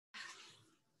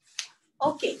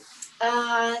Okay,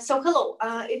 so hello.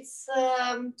 It's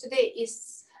today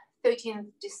is 13th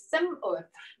December, or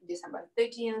December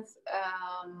 13th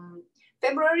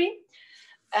February,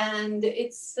 and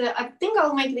it's I think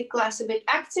I'll make the class a bit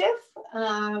active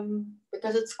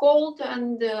because it's cold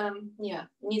and yeah,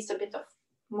 needs a bit of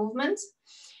movement.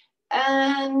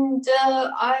 And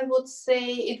I would say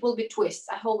it will be twists.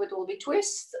 I hope it will be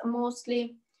twists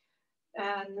mostly,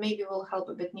 and maybe will help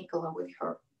a bit Nicola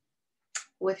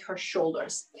with her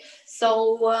shoulders.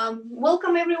 So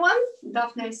welcome everyone.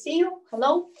 Daphne, I see you.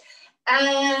 Hello.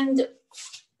 And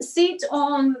sit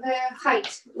on the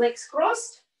height, legs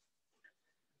crossed.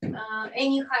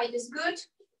 Any height is good.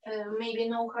 Maybe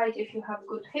no height if you have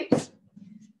good hips.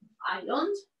 I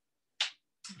don't.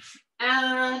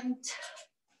 And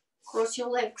cross your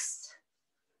legs.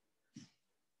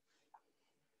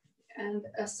 And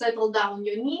settle down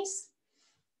your knees.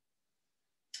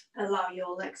 Allow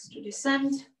your legs to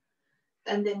descend.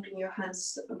 And then bring your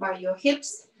hands by your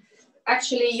hips.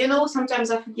 Actually, you know, sometimes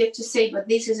I forget to say, but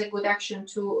this is a good action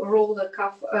to roll the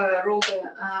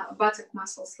buttock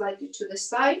muscle slightly to the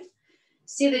side.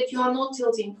 See that you are not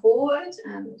tilting forward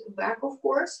and back, of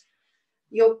course.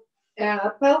 Your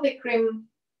pelvic rim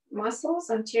muscles,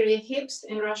 anterior hips,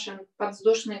 in Russian,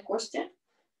 подвздошные кости,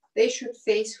 they should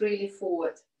face really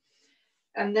forward.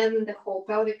 And then the whole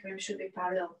pelvic rim should be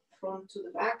parallel front to the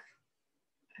back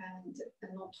and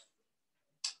not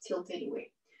tilt anyway.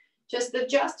 Just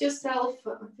adjust yourself,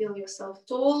 feel yourself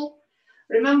tall.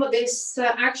 Remember this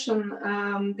action,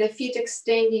 the feet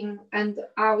extending and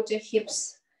outer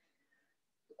hips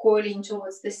coiling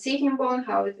towards the sitting bone,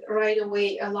 how it right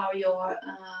away allow your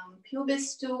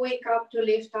pubis to wake up, to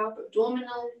lift up,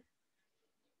 abdominal.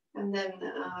 And then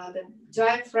the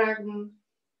diaphragm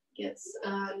gets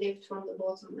lifted from the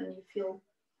bottom and you feel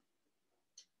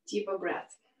deeper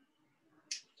breath.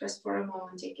 Just for a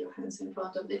moment, take your hands in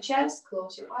front of the chest,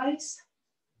 close your eyes.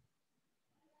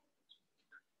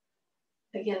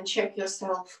 Again, check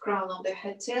yourself, crown of the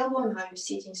head, tailbone, how you're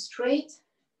sitting straight.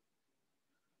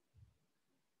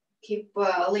 Keep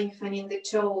lengthening the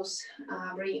toes,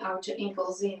 bring outer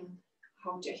ankles in,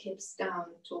 outer hips down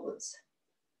towards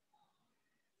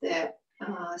the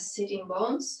sitting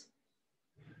bones.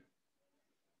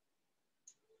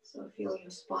 So feel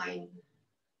your spine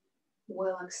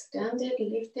well extended,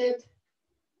 lifted.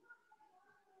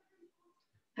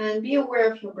 And be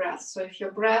aware of your breath. So if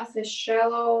your breath is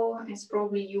shallow, it's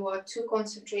probably you are too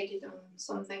concentrated on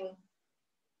something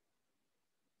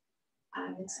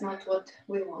and it's not what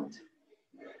we want.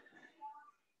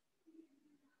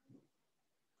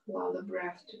 Allow the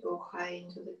breath to go high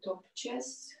into the top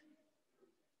chest.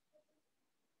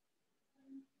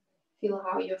 Feel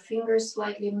how your fingers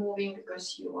slightly moving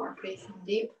because you are breathing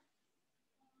deep.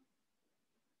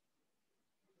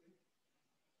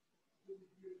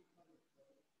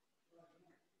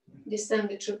 Descend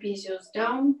the trapezius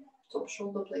down, top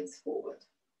shoulder blades forward.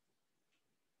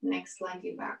 Neck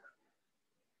slightly back.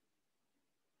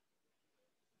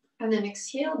 And then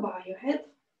exhale, bow your head.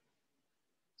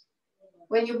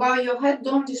 When you bow your head,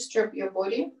 don't disturb your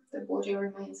body. The body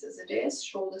remains as it is,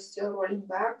 shoulders still rolling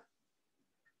back.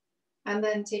 And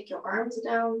then take your arms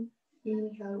down.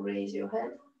 Inhale, raise your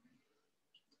head.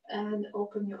 And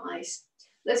open your eyes.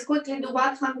 Let's quickly do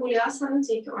Marichyasana.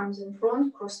 Take your arms in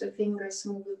front, cross the fingers,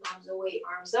 move the palms away,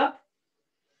 arms up.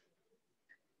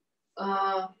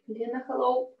 Lena,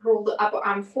 hello. Roll the upper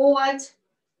arm forward.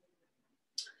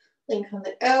 Lengthen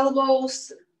the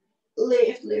elbows.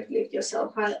 Lift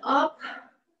yourself high up.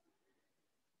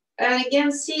 And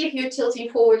again, see if you're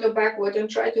tilting forward or backward and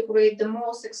try to create the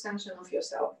most extension of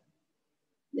yourself.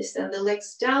 Descend the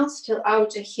legs down, still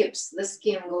outer hips. The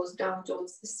skin goes down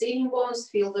towards the sitting bones.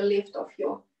 Feel the lift of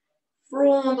your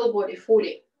frontal body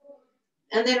fully.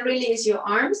 And then release your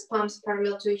arms, palms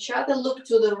parallel to each other. Look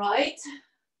to the right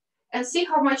and see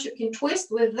how much you can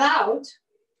twist without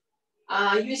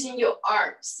using your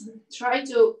arms. Try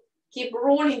to keep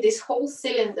rolling this whole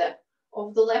cylinder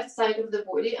of the left side of the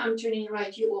body. I'm turning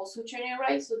right, you also turning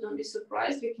right, so don't be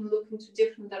surprised. We can look into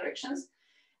different directions.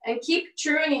 And keep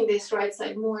turning this right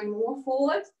side more and more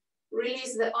forward.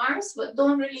 Release the arms, but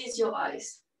don't release your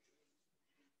eyes.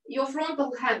 Your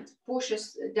frontal hand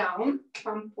pushes down,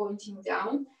 palm pointing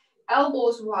down.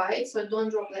 Elbows wide, so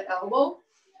don't drop the elbow.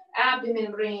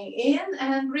 Abdomen bringing in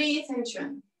and breathe and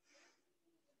turn.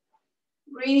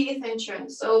 Breathe and turn.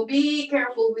 So be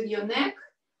careful with your neck.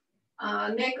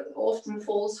 Neck often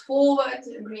falls forward.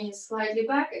 Bring it slightly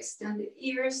back. Extend the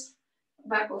ears,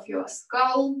 back of your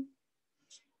skull.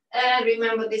 And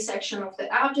remember this section of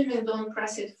the abdomen, don't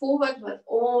press it forward, but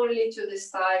only to the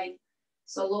side.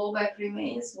 So low back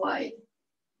remains wide.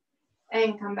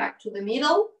 and come back to the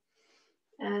middle.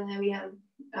 And then we have,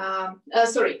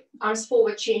 arms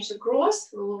forward, change the cross.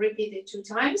 We will repeat it 2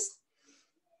 times.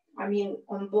 I mean,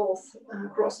 on both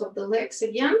cross of the legs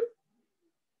again.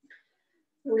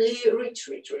 Really reach.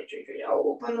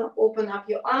 Open up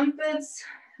your armpits.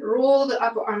 Roll the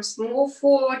upper arms more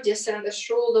forward. Descend the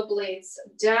shoulder blades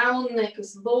down. Neck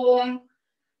is long.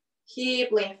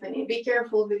 Keep lengthening. Be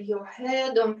careful with your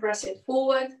head. Don't press it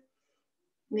forward.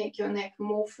 Make your neck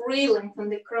more free. Lengthen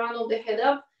the crown of the head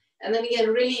up. And then again,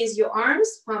 release your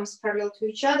arms. Palms parallel to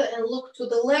each other. And look to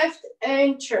the left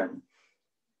and turn.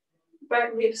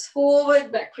 Back ribs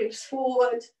forward. Back ribs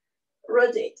forward.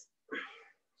 Rotate.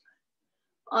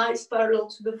 Eyes parallel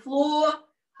to the floor.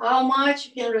 How much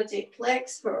you can rotate,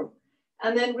 flex, firm.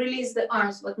 And then release the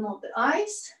arms, but not the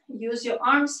eyes. Use your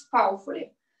arms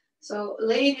powerfully. So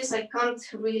ladies, I can't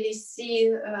really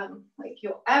see like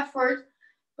your effort,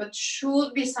 but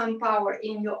should be some power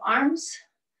in your arms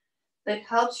that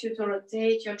helps you to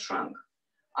rotate your trunk.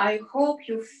 I hope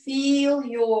you feel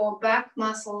your back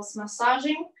muscles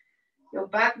massaging, your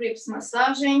back ribs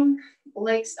massaging,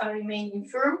 legs are remaining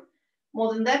firm.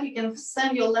 More than that, you can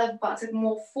send your left buttock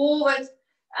more forward,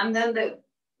 and then the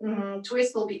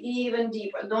twist will be even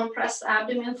deeper. Don't press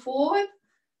abdomen forward.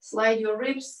 Slide your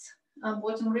ribs,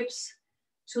 bottom ribs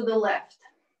to the left.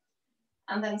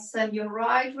 And then send your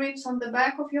right ribs on the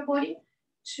back of your body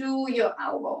to your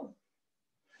elbow.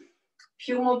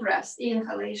 Few more breaths.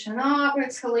 Inhalation up,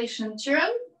 exhalation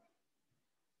turn.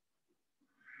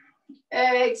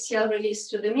 Exhale, release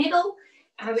to the middle.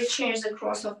 And we change the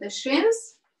cross of the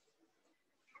shins.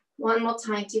 One more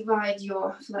time, divide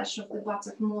your flesh of the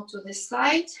buttock more to the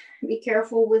side. Be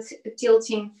careful with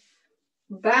tilting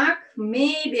back,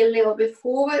 maybe a little bit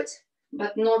forward,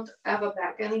 but not ever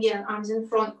back. And again, arms in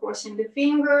front, crossing the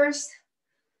fingers.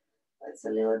 Let's a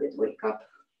little bit wake up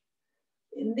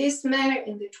in this manner,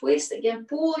 in the twist. Again,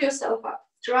 pull yourself up.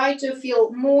 Try to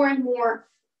feel more and more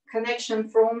connection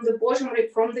from the bottom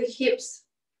rib, from the hips.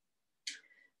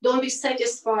 Don't be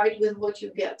satisfied with what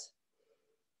you get.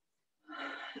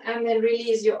 And then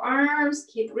release your arms,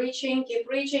 keep reaching,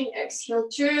 exhale,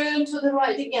 turn to the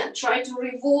right again. Try to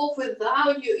revolve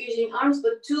without you using arms,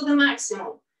 but to the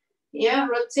maximum. Yeah,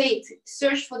 rotate,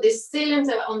 search for this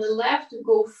cylinder on the left to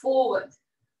go forward,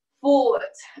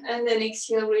 and then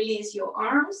exhale, release your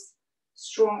arms,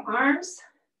 strong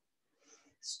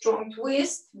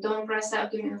twist, don't press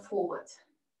abdomen forward.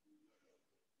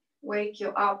 Wake you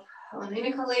up on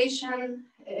inhalation,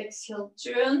 exhale,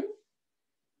 turn.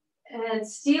 And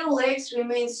still legs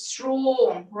remain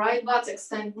strong, right butt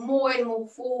extend more and more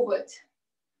forward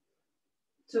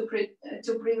to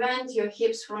prevent your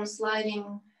hips from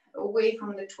sliding away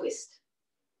from the twist.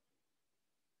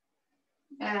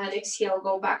 And exhale,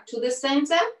 go back to the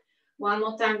center. One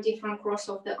more time, different cross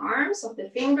of the arms, of the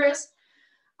fingers.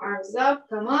 Arms up,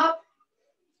 come up,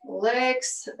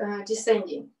 legs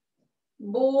descending,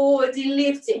 body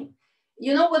lifting.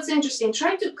 You know what's interesting?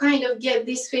 Try to kind of get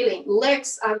this feeling.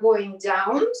 Legs are going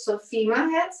down, so femur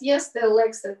heads. Yes, the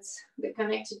legs they're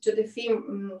connected to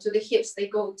the hips, they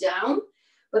go down,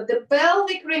 but the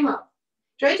pelvic rim up.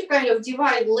 Try to kind of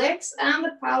divide legs and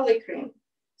the pelvic rim.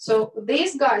 So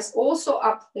these guys also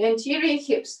up, the anterior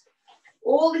hips,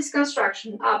 all this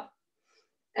construction up.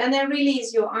 And then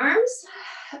release your arms.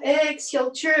 Exhale,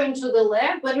 turn to the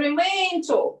left, but remain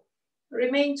tall.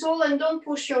 Remain tall and don't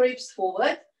push your ribs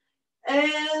forward.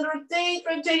 And rotate,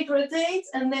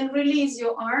 and then release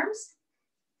your arms.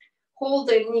 Hold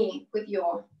the knee with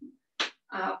your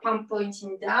palm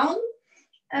pointing down,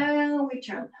 and we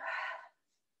turn.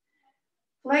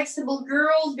 Flexible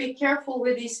girls, be careful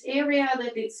with this area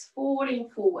that it's falling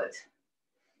forward.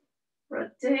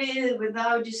 Rotate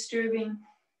without disturbing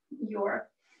your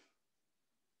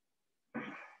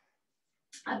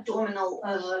abdominal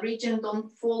region,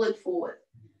 don't fall it forward.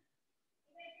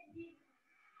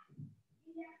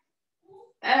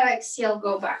 Exhale,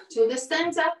 go back to the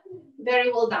center.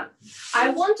 Very well done.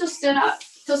 I want to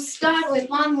start with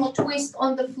one more twist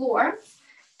on the floor,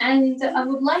 and I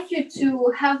would like you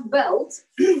to have belt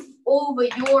over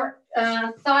your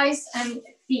thighs and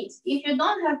feet. If you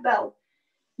don't have belt,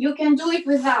 you can do it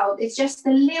without. It's just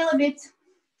a little bit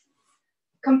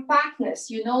compactness.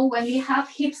 You know, when we have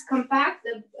hips compact,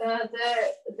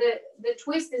 the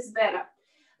twist is better.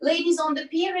 Ladies on the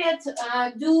period,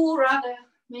 do rather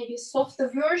maybe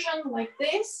softer version like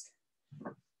this,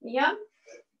 yeah.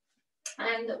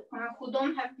 And who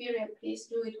don't have period, please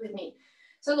do it with me.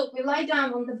 So look, we lie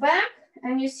down on the back,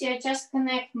 and you see I just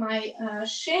connect my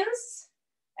shins,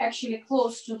 actually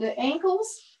close to the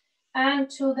ankles and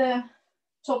to the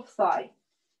top thigh,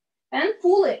 and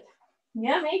pull it.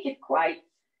 Yeah, make it quite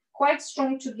quite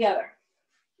strong together.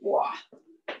 Wow.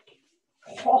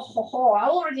 Ho, ho, ho. I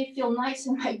already feel nice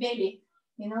in my belly.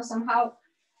 You know, somehow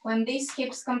when these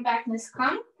hips compactness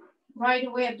come, right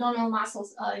away abdominal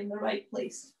muscles are in the right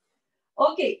place.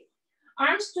 Okay,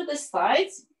 arms to the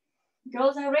sides.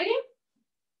 Girls are ready?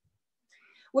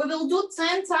 We will do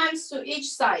 10 times to each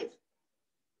side.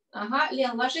 Ага,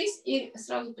 Лен, ложись и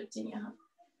сразу подтяни. Ага.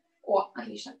 О,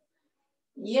 отлично.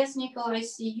 Yes, Nicole, I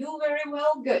see you very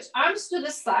well. Good. Arms to the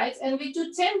sides, and we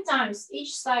do 10 times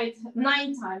each side,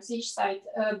 9 times each side,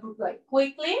 like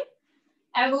quickly.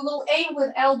 And we will aim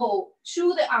with elbow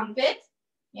to the armpit.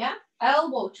 Yeah,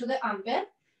 elbow to the armpit.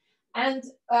 And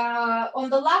on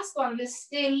the last one, we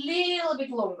stay a little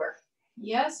bit longer.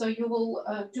 Yeah, so you will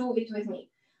do it with me.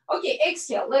 Okay,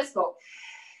 exhale, let's go.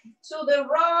 To the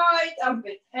right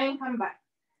armpit and come back.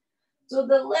 To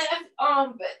the left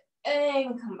armpit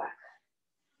and come back.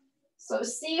 So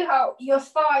see how your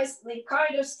thighs, they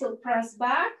kind of still press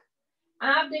back.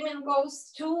 Abdomen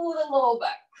goes to the low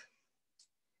back.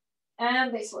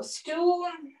 And this was 2.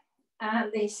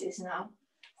 And this is now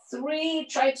 3.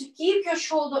 Try to keep your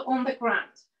shoulder on the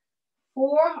ground.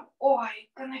 4. Oh, I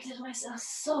connected myself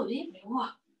so deeply.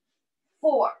 Wow.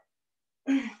 4.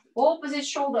 Opposite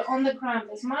shoulder on the ground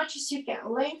as much as you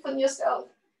can. Lengthen yourself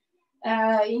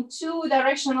in 2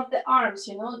 direction of the arms.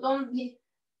 You know, don't be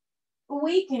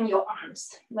weaken your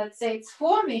arms. Let's say it's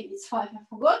 4, maybe it's 5. I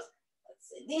forgot.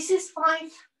 This is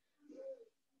 5.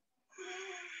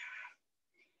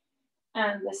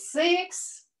 And the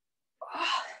 6.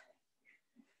 Oh.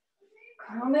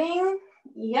 Coming.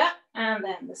 Yeah. And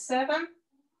then the 7.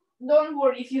 Don't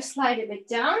worry if you slide a bit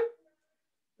down.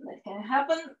 That can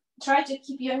happen. Try to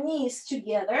keep your knees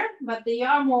together, but they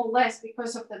are more or less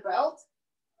because of the belt.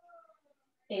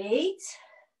 8.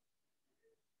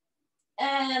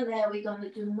 And then we're going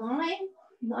to do 9.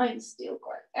 9 is still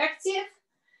quite active.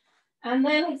 And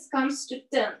then it comes to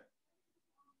 10.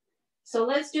 So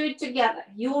let's do it together.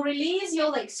 You release your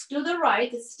legs to the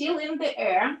right. It's still in the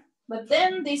air. But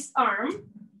then this arm,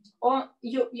 or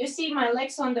you see my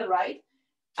legs on the right.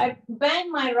 I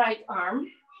bend my right arm.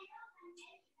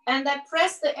 And I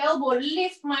press the elbow,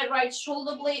 lift my right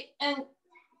shoulder blade and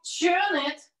turn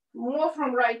it more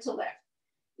from right to left.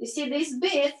 You see this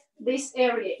bit, this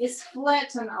area is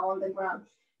flatter now on the ground.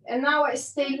 And now I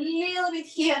stay a little bit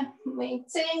here,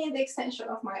 maintaining the extension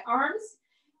of my arms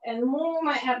and move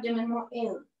my abdomen more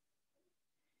in.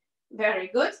 Very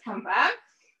good, come back.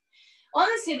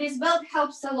 Honestly, this belt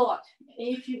helps a lot.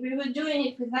 If we were doing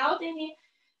it without any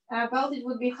belt, it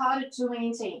would be harder to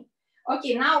maintain.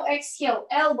 Okay, now exhale,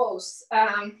 elbows,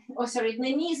 the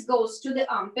knees goes to the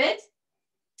armpit.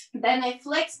 Then I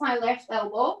flex my left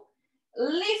elbow,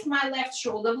 lift my left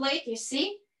shoulder blade, you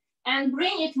see, and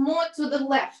bring it more to the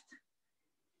left.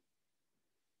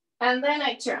 And then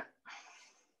I turn.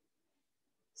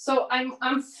 So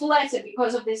I'm flatter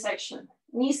because of this action.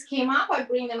 Knees came up, I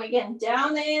bring them again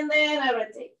down, and then I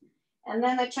rotate. And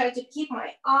then I try to keep my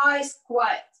eyes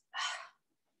quiet.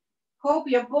 Hope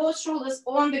your both shoulders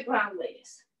on the ground,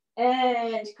 ladies.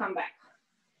 And come back.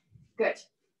 Good.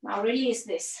 Now release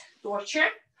this torture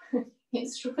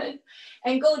instrument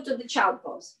and go to the child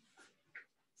pose.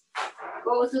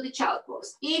 Go to the child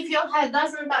pose. If your head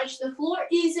doesn't touch the floor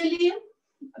easily,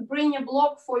 bring a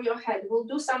block for your head. We'll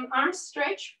do some arm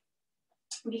stretch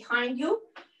behind you.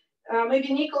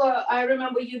 Maybe Nicola, I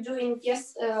remember you doing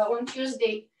on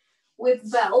Tuesday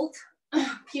with belt.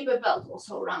 Keep a belt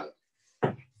also around.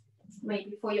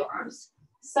 Maybe for your arms.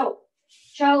 So,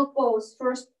 child pose,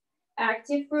 first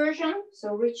active version.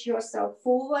 So reach yourself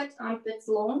forward, armpits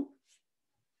long.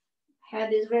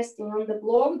 Head is resting on the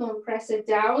block, don't press it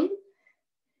down.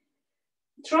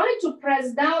 Try to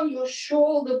press down your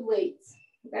shoulder blades.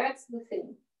 That's the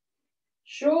thing.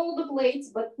 Shoulder blades,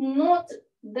 but not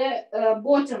the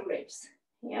bottom ribs.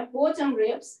 Yeah, bottom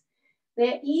ribs,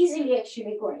 they're easily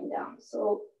actually going down.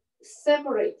 So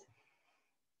separate.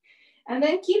 And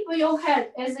then keep your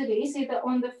head as it is, either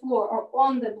on the floor or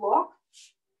on the block.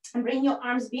 And bring your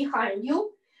arms behind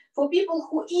you. For people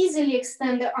who easily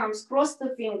extend their arms, cross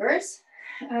the fingers.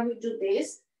 We do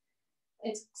this.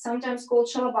 It's sometimes called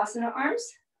Shavasana arms.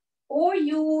 Or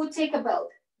you take a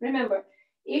belt. Remember,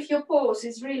 if your pose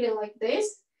is really like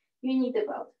this, you need a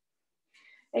belt.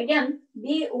 Again,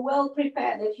 be well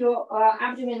prepared that your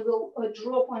abdomen will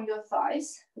drop on your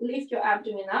thighs. Lift your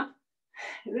abdomen up.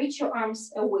 Reach your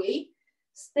arms away.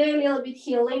 Stay a little bit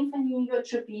here, lengthening your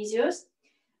trapezius.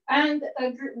 And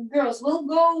girls, we'll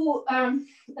go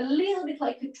a little bit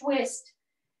like a twist,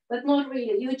 but not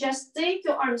really. You just take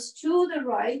your arms to the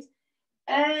right.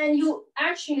 And you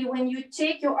actually, when you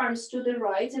take your arms to the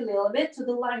right a little bit, to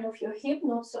the line of your hip,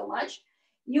 not so much,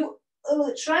 You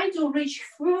try to reach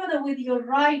further with your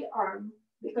right arm,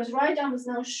 because right arm is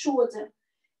now shorter.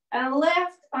 And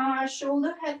left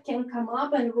shoulder head can come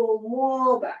up and roll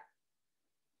more back.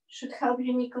 Should help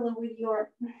you, Nicola, with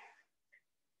your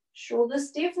shoulder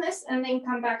stiffness, and then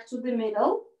come back to the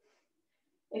middle.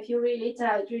 If you're really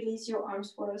tight, release your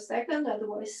arms for a second,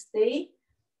 otherwise stay.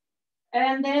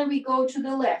 And then we go to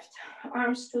the left,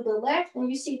 arms to the left, and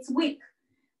you see it's weak.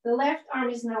 The left arm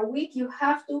is now weak. You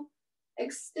have to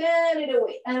extend it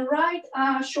away. And right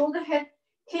shoulder head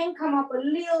can come up a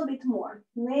little bit more.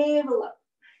 Navel up.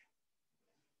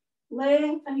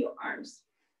 Lengthen your arms.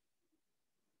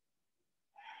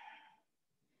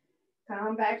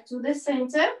 Come back to the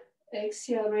center.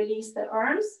 Exhale, release the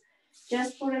arms.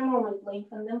 Just for a moment,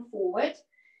 lengthen them forward.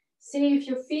 See if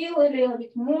you feel a little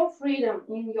bit more freedom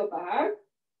in your back.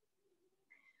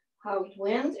 How it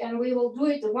went. And we will do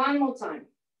it one more time.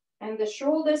 And the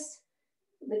shoulders,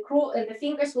 the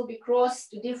fingers will be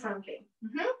crossed differently.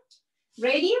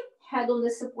 Ready? Head on the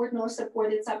support, no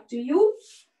support, it's up to you.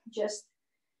 Just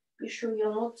be sure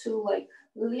you're not too like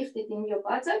lift it in your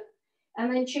buttock.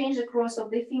 And then change the cross of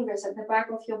the fingers at the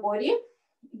back of your body.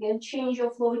 Again, change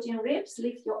your floating ribs,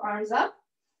 lift your arms up.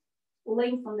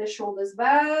 Lengthen the shoulders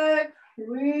back.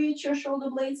 Reach your shoulder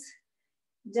blades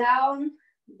down.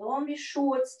 Don't be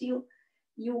short still.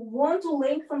 You want to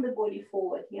lengthen the body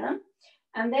forward, yeah?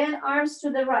 And then arms to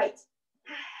the right.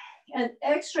 And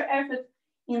extra effort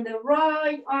in the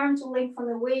right arm to lengthen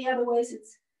away, otherwise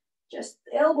it's just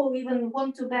elbow even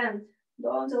want to bend.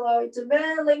 Don't allow it to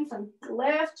bend, lengthen.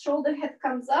 Left shoulder head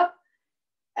comes up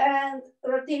and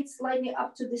rotates slightly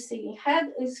up to the ceiling.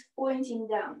 Head is pointing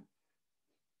down.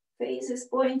 Face is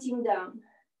pointing down.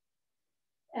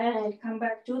 And come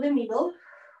back to the middle.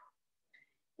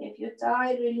 If you're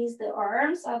tired, release the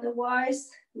arms. Otherwise,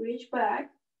 reach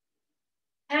back.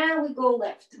 And we go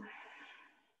left.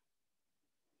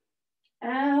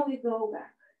 And we go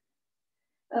back.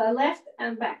 Left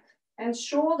and back. And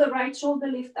shoulder, right shoulder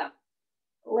lift up.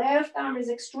 Left arm is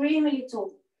extremely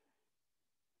tall.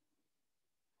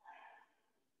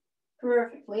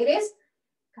 Perfect, ladies.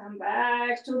 Come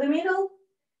back to the middle.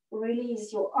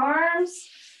 Release your arms.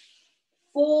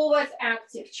 Forward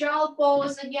active child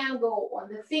pose again. Go on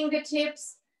the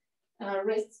fingertips.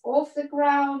 Wrists off the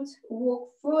ground. Walk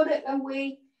further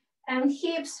away. And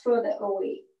hips further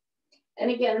away. And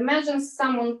again, imagine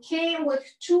someone came with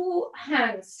two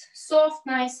hands. Soft,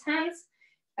 nice hands.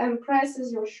 And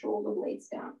presses your shoulder blades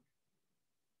down.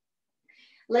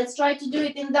 Let's try to do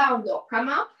it in down dog. Come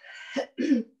up.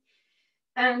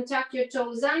 And tuck your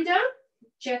toes under.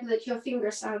 Check that your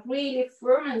fingers are really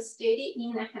firm and steady,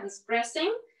 inner hands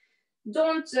pressing.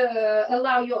 Don't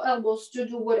allow your elbows to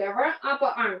do whatever. Upper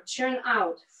arm, turn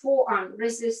out. Forearm,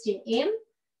 resisting in.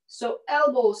 So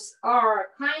elbows are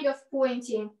kind of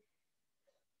pointing,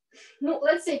 no,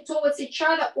 let's say towards each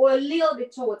other or a little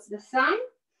bit towards the thumb,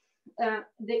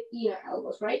 the inner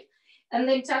elbows, right? And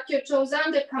then tuck your toes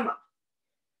under, come up.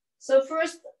 So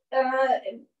first,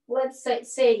 let's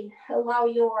say allow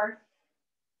your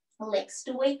legs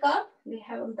to wake up. We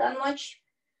haven't done much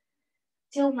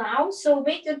till now. So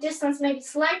make your distance maybe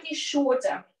slightly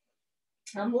shorter.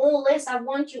 And more or less, I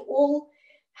want you all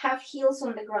have heels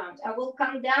on the ground. I will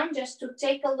come down just to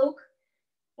take a look.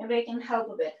 Maybe I can help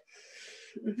a bit.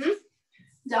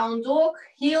 Down dog,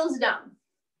 heels down.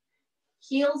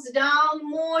 Heels down,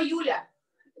 more, Yulia.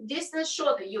 Distance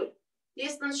shorter, Yulia.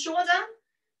 Distance shorter.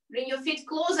 Bring your feet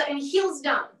closer and heels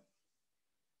down.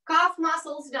 Calf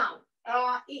muscles down.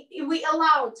 We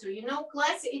allow to, you know,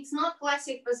 classic, it's not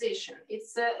classic position.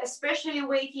 It's especially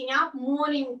waking up,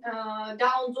 morning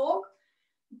down dog.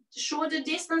 Shorter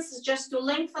distances just to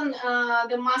lengthen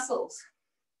the muscles,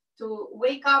 to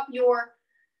wake up your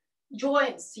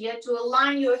joints, yeah, to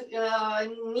align your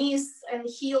knees and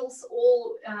heels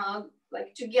all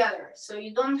like together. So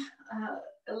you don't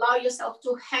allow yourself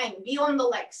to hang. Be on the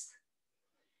legs.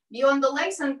 Be on the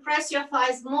legs and press your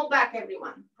thighs more back,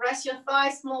 everyone. Press your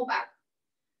thighs more back.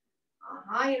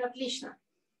 Ага, отлично.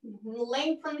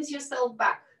 Lengthen yourself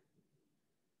back.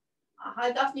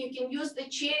 Ага, Daphne, you can use the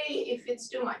chair if it's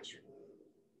too much.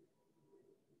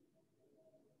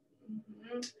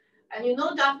 And you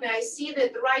know, Daphne, I see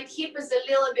that the right hip is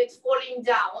a little bit falling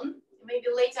down. Maybe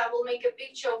later I will make a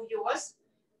picture of yours.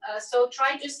 So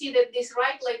try to see that this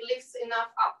right leg lifts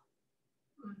enough up.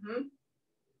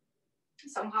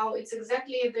 Somehow it's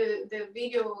exactly the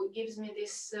video gives me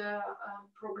this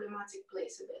problematic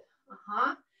place a bit.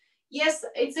 Yes,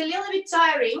 it's a little bit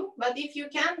tiring, but if you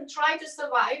can, try to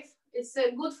survive. It's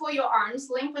good for your arms.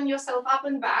 Lengthen yourself up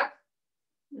and back.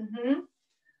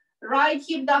 Right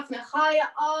hip, Daphne, higher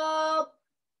up.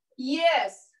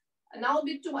 Yes. Now a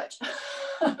bit too much.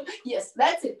 Yes,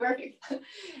 that's it, perfect.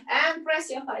 And press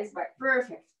your thighs back,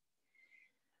 perfect.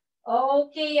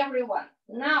 Okay, everyone.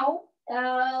 Now,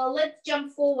 let's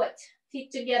jump forward.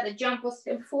 Feet together, jump or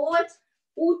step forward.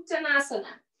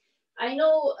 Uttanasana. I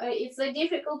know it's a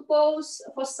difficult pose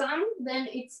for some, then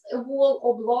it's a wall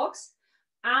or blocks.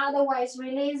 Otherwise,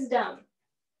 release down.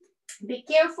 Be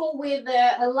careful with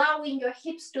allowing your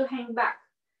hips to hang back.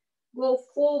 Go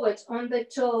forward on the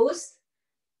toes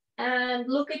and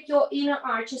look at your inner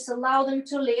arches. Allow them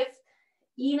to lift.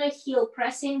 Inner heel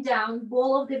pressing down,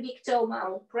 ball of the big toe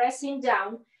mound, pressing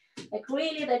down, like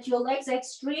really that your legs are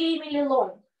extremely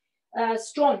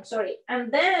strong, sorry.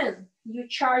 And then you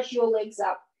charge your legs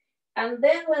up. And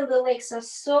then when the legs are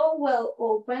so well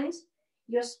opened,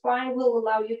 your spine will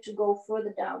allow you to go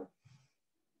further down.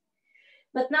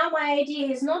 But now my idea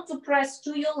is not to press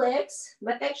to your legs,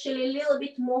 but actually a little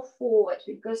bit more forward,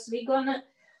 because we're gonna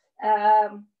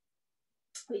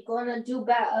do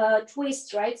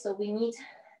twist, right? So we need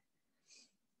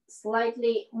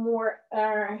slightly more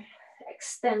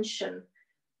extension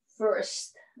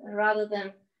first, rather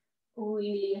than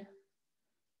really,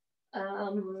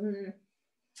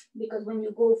 because when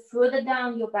you go further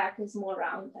down, your back is more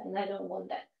round, and I don't want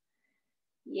that.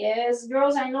 Yes,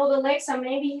 girls, I know the legs are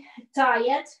maybe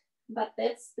tired, but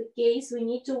that's the case. We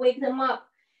need to wake them up.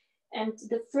 And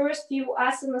the first few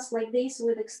asanas like this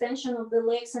with extension of the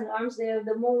legs and arms, they're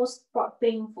the most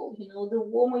painful. You know, the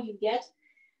warmer you get,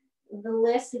 the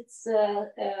less it's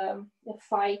a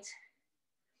fight.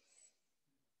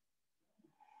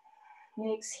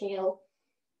 Exhale.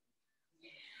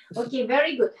 Okay,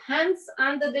 very good. Hands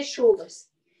under the shoulders.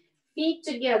 Feet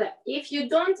together. If you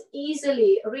don't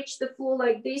easily reach the floor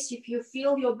like this, if you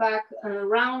feel your back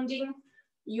rounding,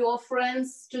 your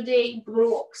friends today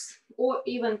blocks or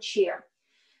even chair.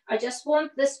 I just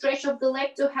want the stretch of the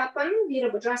leg to happen.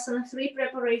 Virabhadrasana 3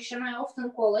 preparation, I often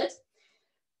call it.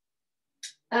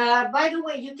 By the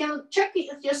way, you can check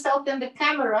it yourself in the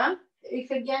camera.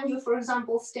 If again, you, for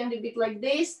example, stand a bit like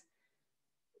this,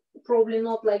 probably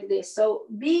not like this. So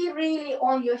be really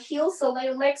on your heels, so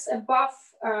your legs above,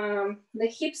 the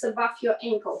hips above your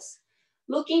ankles.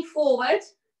 Looking forward,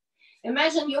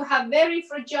 imagine you have very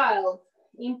fragile,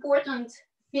 important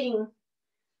thing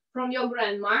from your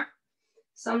grandma,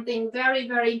 something very,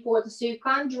 very important, so you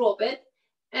can't drop it.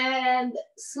 And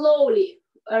slowly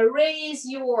raise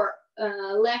your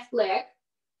left leg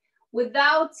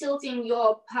without tilting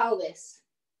your pelvis.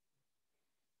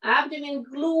 Abdomen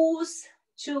glues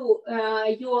to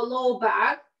your low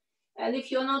back. And if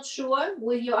you're not sure,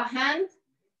 with your hand,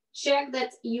 check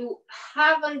that you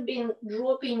haven't been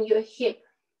dropping your hip.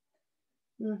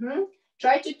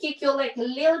 Try to kick your leg a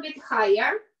little bit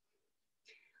higher.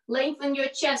 Lengthen your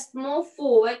chest more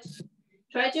forward.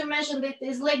 Try to imagine that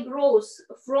this leg grows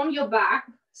from your back.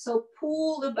 So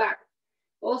pull the back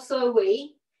also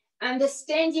away. And the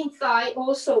standing thigh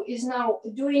also is now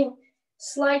doing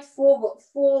slight forward,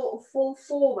 fall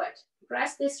forward.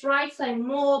 Press this right thigh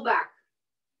more back.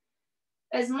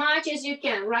 As much as you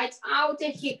can. Right outer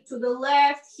hip to the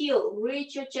left heel.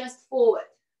 Reach your chest forward.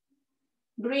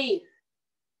 Breathe.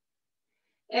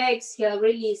 Exhale,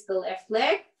 release the left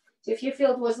leg. So if you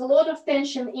feel it was a lot of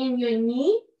tension in your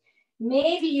knee,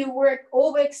 maybe you work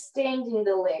overextending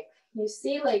the leg. You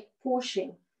see, like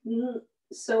pushing.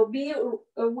 So be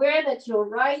aware that your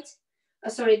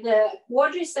the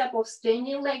quadricep of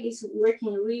standing leg is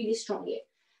working really strongly.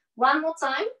 One more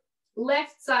time.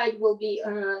 Left side will be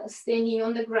standing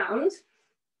on the ground.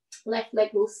 Left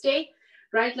leg will stay.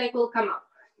 Right leg will come up.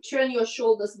 Turn your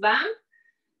shoulders back.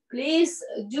 Please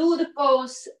do the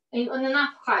pose on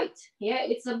enough height. Yeah,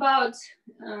 it's about,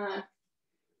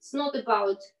 it's not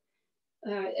about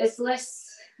as less,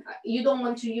 you don't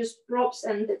want to use props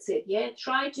and that's it. Yeah,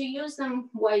 try to use them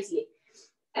wisely.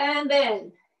 And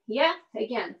then, yeah,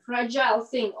 again, fragile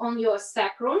thing on your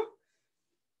sacrum.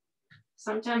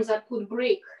 Sometimes I put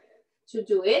brick to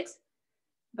do it,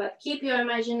 but keep your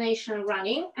imagination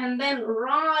running. And then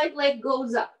right leg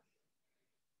goes up.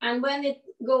 And when it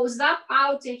goes up,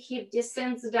 outer hip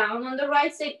descends down on the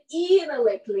right side, inner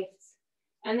leg lifts.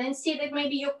 And then see that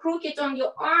maybe you're crooked on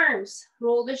your arms.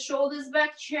 Roll the shoulders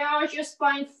back, charge your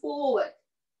spine forward.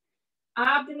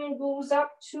 Abdomen goes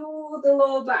up to the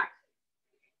lower back.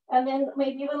 And then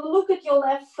maybe even look at your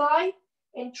left thigh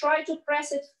and try to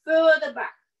press it further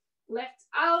back. Left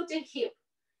outer hip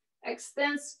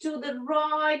extends to the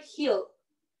right heel.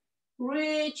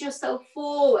 Reach yourself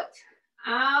forward.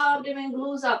 Abdomen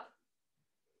glues up.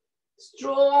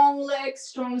 Strong legs,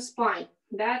 strong spine.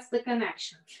 That's the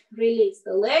connection. Release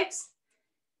the legs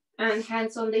and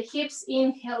hands on the hips.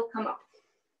 Inhale, come up.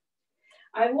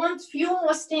 I want few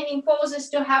more standing poses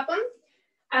to happen,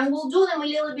 and we'll do them a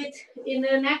little bit in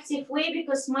an active way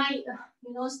because my,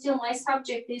 still my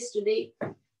subject is today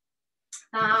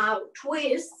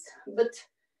twists, but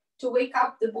to wake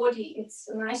up the body, it's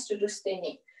nice to do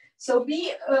standing. So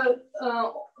be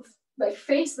like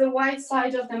face the wide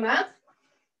side of the mat,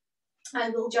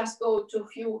 and we'll just go to a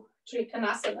few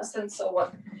trikonasana and so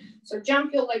on. So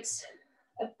jump your legs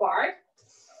apart,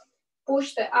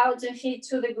 push the outer feet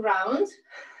to the ground.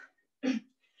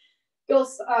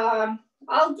 Because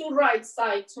I'll do right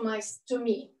side to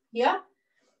me, yeah?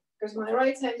 Because my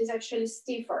right side is actually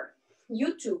stiffer.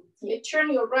 You too. You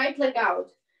turn your right leg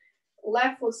out,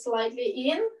 left foot slightly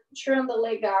in, turn the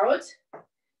leg out.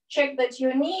 Check that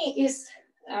your knee is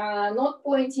not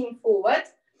pointing forward.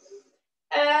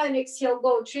 And exhale,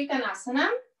 go Trikonasana.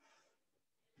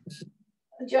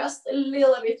 Just a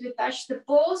little bit, we touch the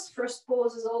pose. First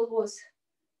pose is always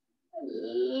a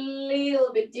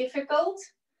little bit difficult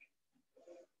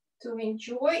to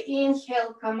enjoy.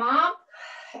 Inhale, come up.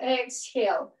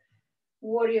 Exhale,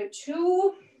 warrior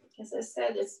two. As I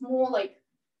said, it's more like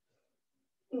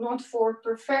not for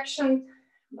perfection,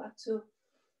 but to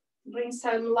bring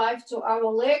some life to our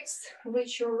legs.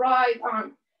 Reach your right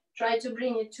arm. Try to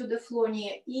bring it to the floor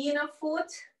near inner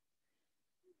foot.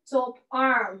 Top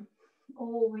arm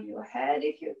over your head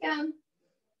if you can.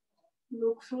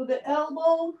 Look through the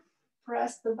elbow.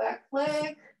 Press the back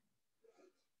leg.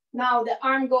 Now the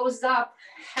arm goes up.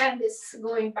 Hand is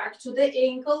going back to the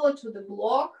ankle or to the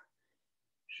block.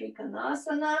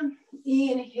 Trikonasana.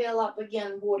 Inhale up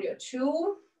again, warrior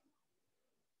two.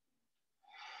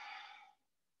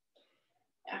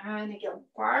 And again,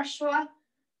 Parshva.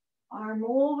 Arm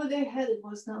over the head, it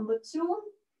was number two.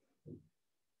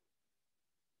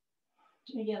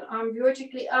 Again, arm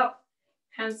vertically up,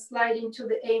 hand sliding to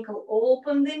the ankle,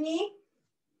 open the knee.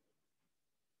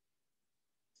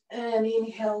 And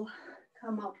inhale,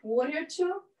 come up, warrior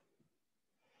two.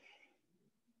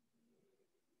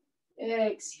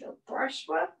 Exhale,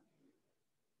 Parshva.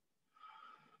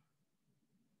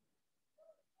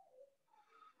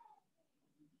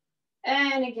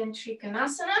 And again,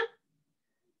 Trikonasana.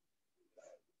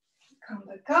 Come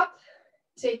back up,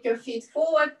 take your feet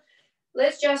forward.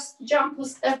 Let's just jump or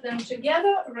step them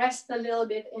together, rest a little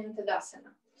bit in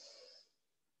Tadasana.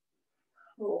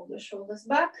 Roll the shoulders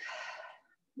back,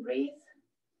 breathe.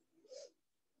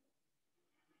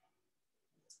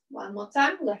 One more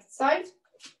time, left side.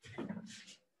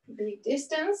 Big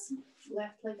distance,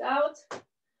 left leg out.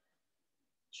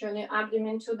 Turn your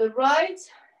abdomen to the right,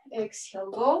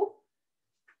 exhale, go.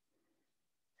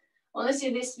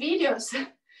 Honestly, these videos,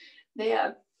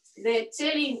 they're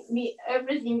telling me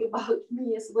everything about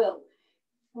me as well.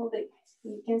 Well,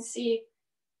 you can see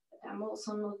I'm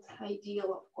also not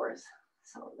ideal, of course.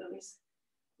 So there is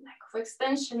lack of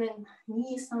extension in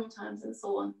knees sometimes and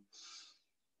so on.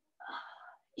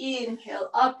 Inhale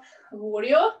up,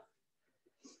 warrior.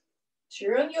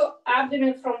 Turn your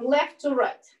abdomen from left to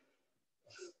right.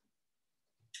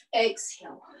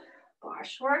 Exhale,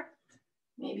 Parshva.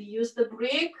 Maybe use the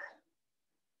brick.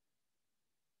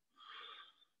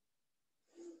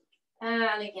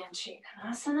 And again,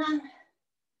 Trikonasana.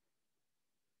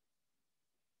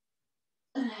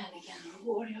 And again,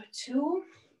 warrior two.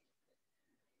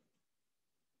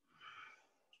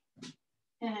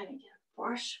 And again,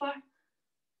 Parshva.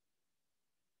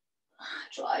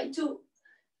 Try to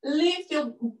lift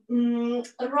your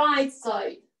right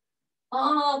side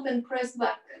up and press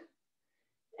back.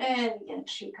 And again,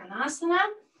 Trikonasana.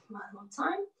 One more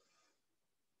time.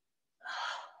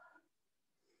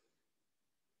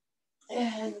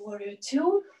 And warrior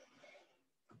two.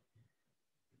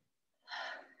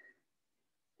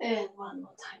 And one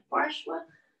more time, Parshva.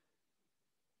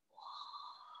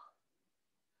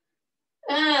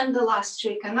 And the last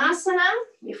Trikonasana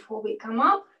before we come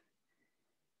up.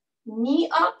 Knee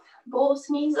up, both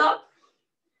knees up.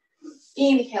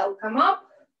 Inhale, come up.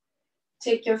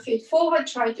 Take your feet forward,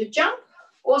 try to jump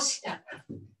or step.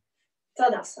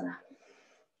 Tadasana.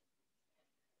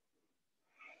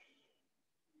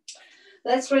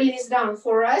 Let's release down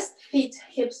for rest. Feet,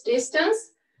 hips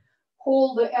distance.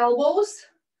 Hold the elbows.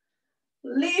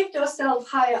 Lift yourself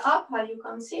higher up, how you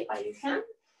can see, how you can.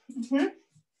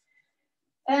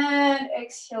 And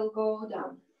exhale, go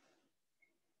down.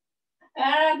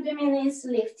 Abdomen is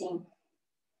lifting.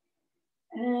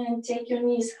 And take your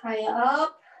knees higher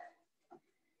up.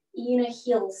 Inner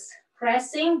heels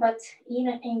pressing, but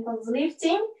inner ankles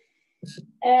lifting.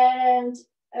 And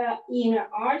inner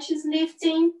arch is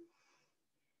lifting.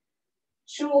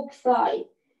 Top thigh,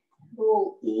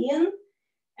 roll in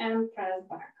and press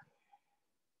back.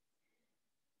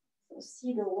 So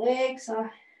see the legs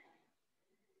are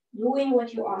doing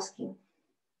what you're asking.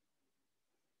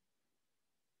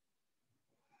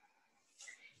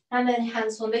 And then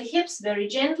hands on the hips very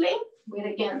gently. With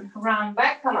again, round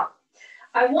back, come up.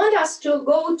 I want us to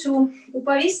go to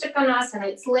Upavisthakonasana.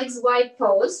 It's legs wide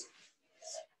pose.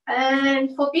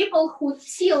 And for people who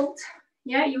tilt,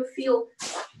 yeah, you feel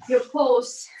your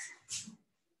pose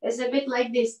is a bit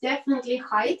like this, definitely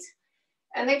height.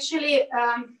 And actually,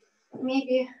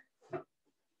 maybe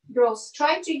girls,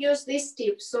 try to use this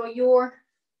tip so you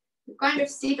kind of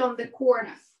sit on the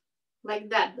corner like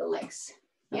that, the legs,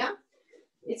 yeah?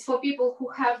 It's for people who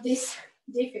have this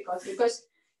difficulty because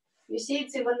you see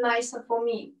it's even nicer for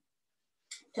me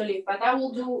to lift, but I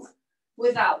will do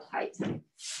without height.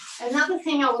 Another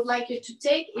thing I would like you to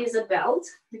take is a belt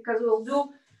because we'll do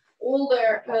all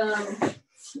the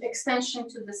extension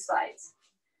to the sides.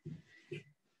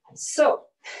 So,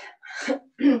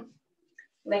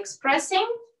 legs pressing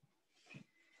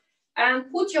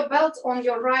and put your belt on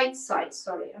your right side.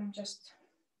 Sorry, I'm just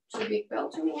too big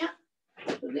belt to me,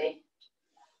 yeah, today.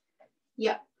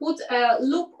 Yeah, put a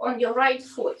loop on your right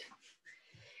foot.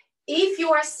 If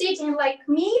you are sitting like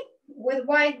me with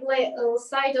wide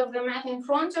side of the mat in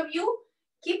front of you,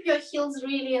 keep your heels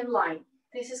really in line.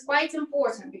 This is quite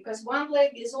important because one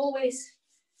leg is always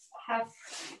have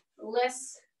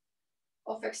less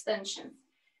of extension.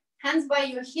 Hands by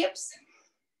your hips.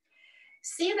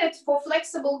 See that for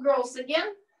flexible girls, again,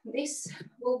 this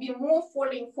will be more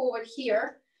falling forward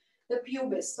here, the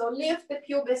pubis. So lift the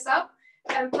pubis up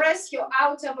and press your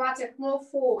outer buttock more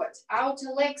forward, outer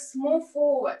legs more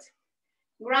forward.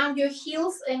 Ground your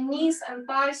heels and knees and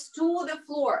thighs to the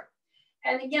floor.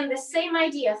 And again, the same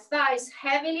idea, thighs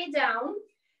heavily down,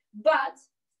 but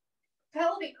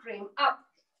pelvic ring up.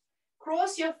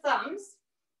 Cross your thumbs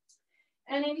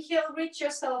and inhale, reach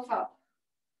yourself up.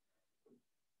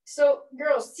 So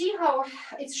girls, see how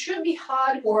it should be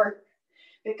hard work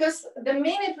because the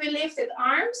minute we lifted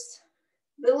arms,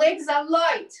 the legs are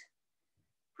light.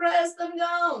 Press them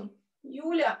down.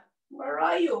 Yulia, where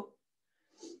are you?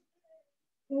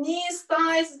 Knees,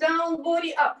 thighs down,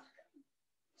 body up.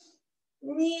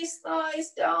 Knees,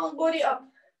 thighs down, body up.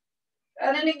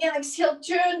 And then again, exhale,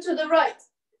 turn to the right.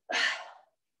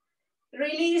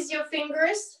 Release your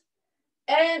fingers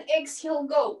and exhale,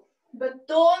 go. But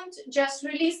don't just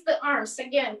release the arms.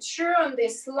 Again, turn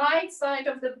this light side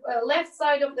of the left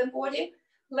side of the body,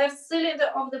 left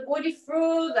cylinder of the body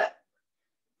further,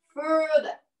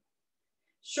 further.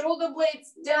 Shoulder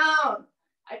blades down.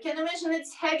 I can imagine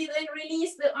it's heavy, then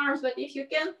release the arms, but if you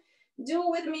can, do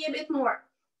with me a bit more.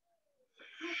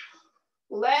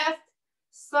 Left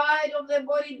side of the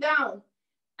body down.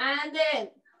 And then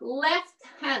left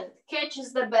hand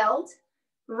catches the belt,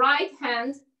 right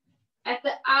hand at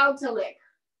the outer leg.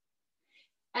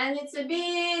 And it's a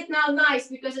bit now nice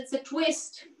because it's a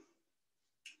twist.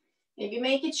 If you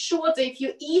make it shorter, if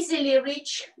you easily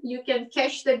reach, you can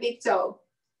catch the big toe.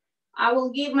 I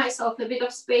will give myself a bit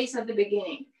of space at the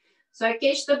beginning. So I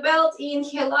catch the belt,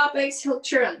 inhale up, exhale,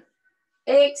 turn.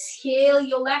 Exhale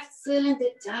your left cylinder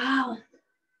down.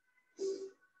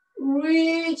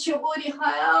 Reach your body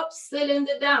high up,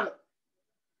 cylinder down.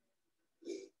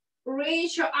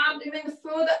 Reach your abdomen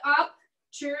further up,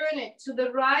 turn it to the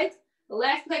right.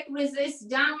 Left leg resists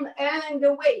down and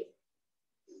away.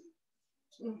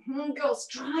 Girls,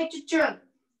 try to turn.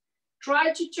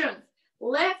 Try to turn.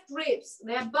 Left ribs,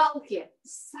 they're bulky.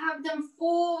 Sag them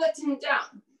forward and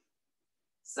down.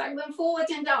 Sag them forward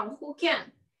and down. Who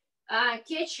can?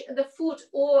 Catch the foot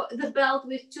or the belt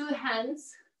with two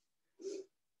hands.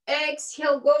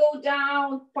 Exhale, go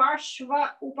down. Parshva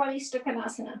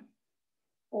Upavisthakonasana.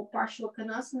 Or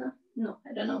Parshvakonasana? No,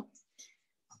 I don't know.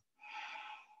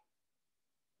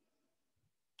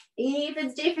 If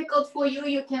it's difficult for you,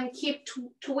 you can keep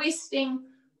twisting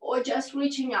or just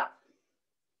reaching up.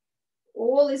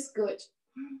 All is good.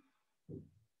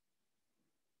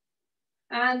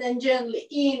 And then gently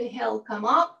inhale, come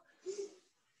up.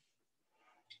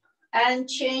 And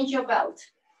change your belt.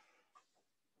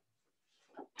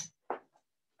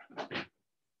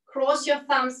 Cross your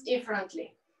thumbs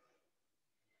differently.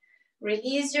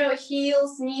 Release your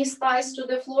heels, knees, thighs to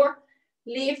the floor.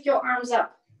 Lift your arms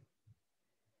up.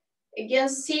 Again,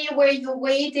 see where your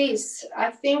weight is.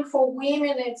 I think for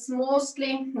women, it's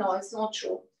mostly, no, it's not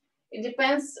true. It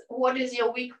depends what is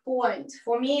your weak point.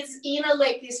 For me, it's inner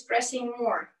leg is pressing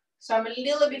more. So I'm a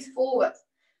little bit forward.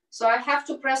 So I have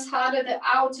to press harder the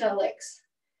outer legs.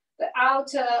 The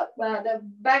outer, the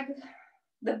back,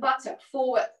 the buttock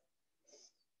forward.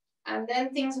 And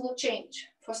then things will change.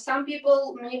 For some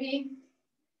people, maybe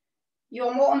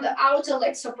you're more on the outer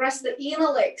legs, so press the inner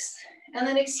legs And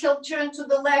then exhale, turn to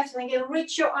the left. And again,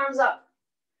 reach your arms up.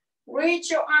 Reach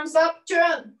your arms up,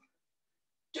 turn,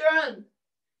 turn,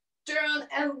 turn,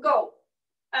 and go.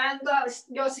 And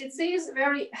because it is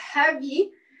very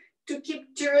heavy to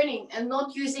keep turning and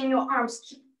not using your arms.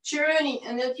 Keep turning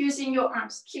and not using your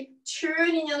arms. Keep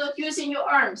turning and not using your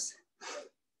arms.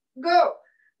 Go,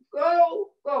 go,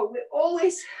 go. We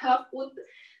always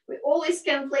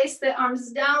can place the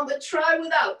arms down, but try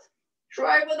without.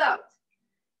 Try without.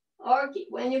 Okay,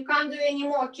 when you can't do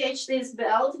anymore, catch this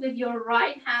belt with your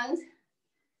right hand.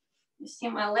 You see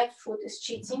my left foot is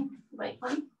cheating, right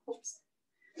one, oops.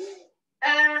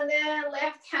 And then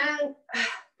left hand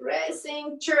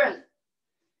pressing, turn.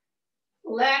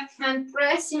 Left hand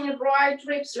pressing, right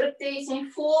ribs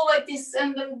rotating forward,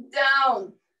 descending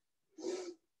down.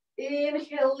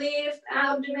 Inhale, lift,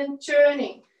 abdomen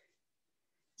turning.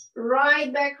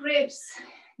 Right back ribs,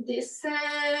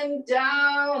 descend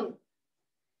down.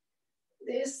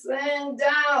 Descend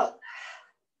down.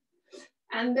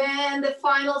 And then the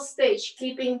final stage,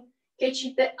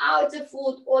 catching the outer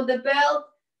foot or the belt,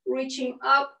 reaching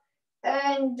up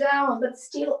and down, but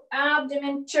still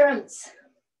abdomen turns.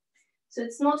 So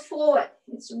it's not forward,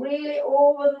 it's really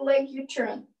over the leg you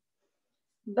turn.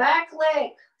 Back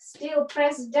leg, still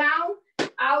press down,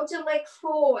 outer leg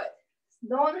forward.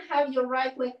 Don't have your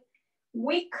right leg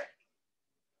weak.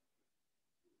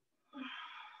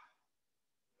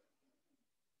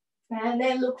 And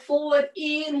then look forward,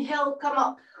 inhale, come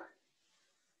up.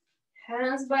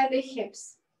 Hands by the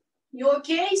hips. You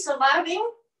okay, surviving?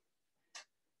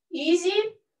 Easy?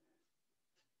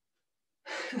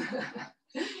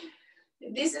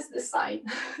 This is the sign,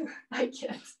 I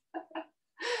guess.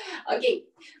 Okay,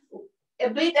 a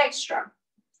bit extra.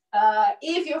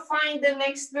 If you find the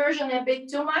next version a bit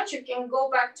too much, you can go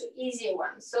back to easy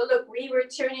one. So look, we were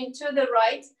turning to the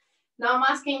right. Now I'm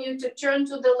asking you to turn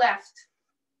to the left.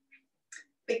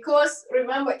 Because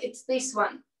remember, it's this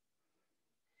one.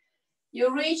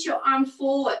 You reach your arm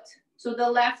forward to the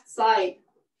left side.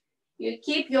 You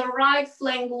keep your right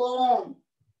flank long.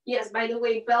 Yes, by the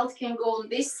way, belt can go on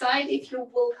this side if you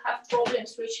will have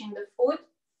problems reaching the foot.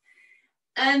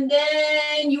 And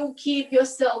then you keep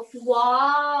yourself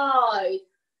wide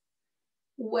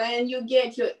when you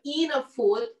get your inner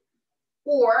foot,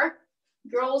 or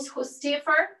girls who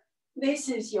stiffer, this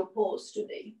is your pose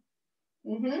today.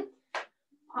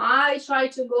 I try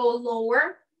to go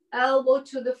lower, elbow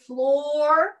to the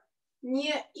floor,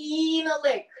 near inner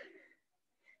leg.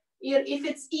 If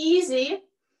it's easy,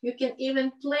 you can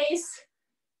even place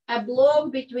a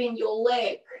block between your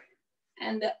leg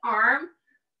and the arm,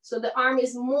 so the arm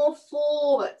is more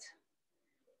forward.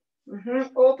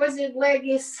 Opposite leg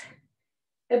is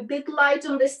a bit light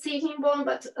on the sitting bone,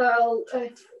 but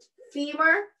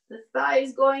femur, the thigh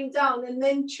is going down, and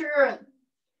then turn.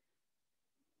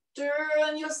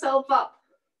 Turn yourself up.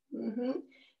 If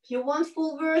you want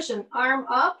full version, arm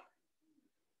up,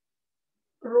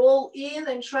 roll in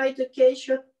and try to catch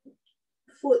your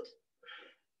foot.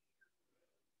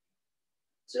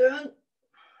 Turn,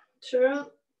 turn,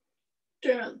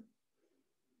 turn.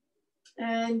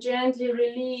 And gently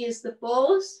release the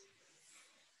pose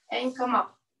and come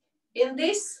up. In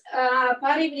this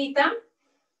Parivrita,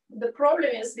 the problem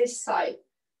is this side.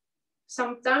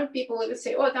 Sometimes people will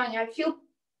say, oh, Tanya, I feel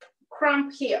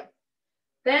cramp here.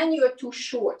 Then you're too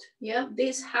short. Yeah,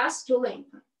 this has to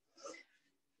lengthen.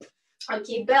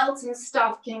 Okay, belts and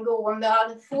stuff can go on the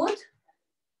other foot.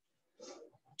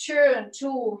 Turn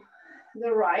to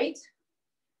the right.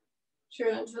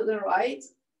 Turn to the right.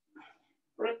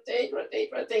 Rotate, rotate,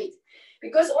 rotate.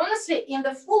 Because honestly, in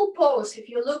the full pose, if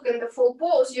you look in the full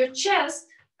pose, your chest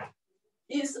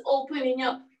is opening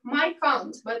up. Might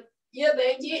count, but yeah,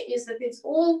 the idea is that it's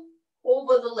all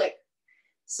over the leg.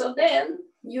 So then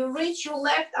you reach your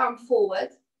left arm forward,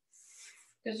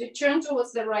 because you turn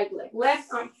towards the right leg,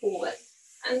 left arm forward,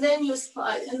 and then you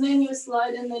slide, and then you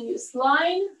slide, and then you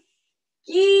slide,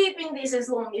 keeping this as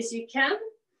long as you can.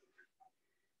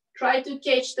 Try to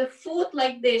catch the foot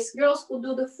like this. Girls who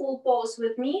do the full pose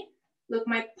with me, look,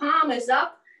 my palm is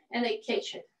up, and I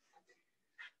catch it.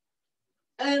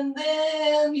 And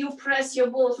then you press your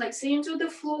both legs into the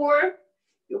floor.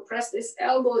 You press this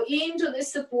elbow into the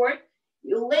support.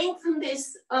 You lengthen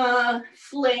this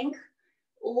flank,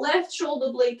 left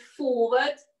shoulder blade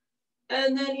forward,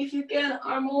 and then if you can,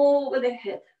 arm over the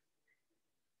head.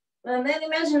 And then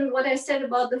imagine what I said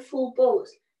about the full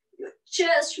pose. Your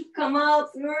chest should come out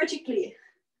vertically.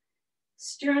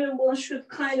 Sternum bone should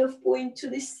kind of point to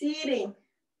the ceiling,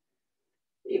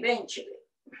 eventually.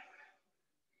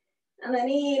 And then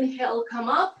inhale, come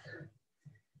up,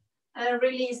 and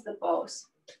release the pose.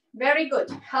 Very good.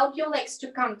 Help your legs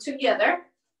to come together.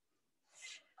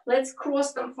 Let's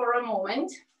cross them for a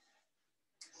moment.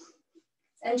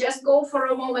 And just go for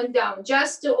a moment down,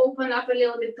 just to open up a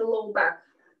little bit the low back.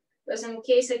 Because in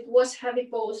case it was heavy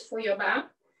pose for your back,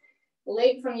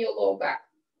 lengthen your low back.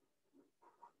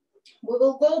 We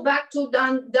will go back to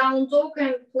down dog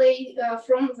and play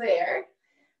from there.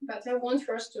 But I want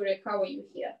first to recover you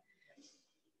here.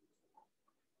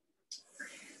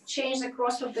 Change the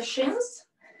cross of the shins.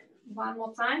 One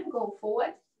more time, go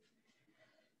forward.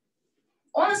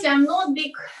 Honestly, I'm not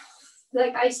big,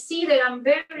 like I see that I'm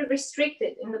very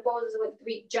restricted in the poses that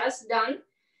we just done,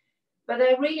 but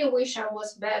I really wish I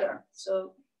was better.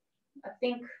 So I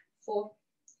think for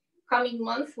coming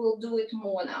month, we'll do it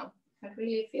more now. I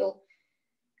really feel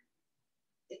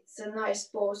it's a nice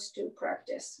pose to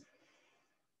practice.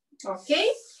 Okay,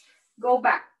 go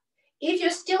back. If you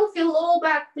still feel low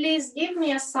back, please give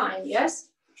me a sign, yes?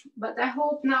 But I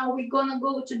hope now we're gonna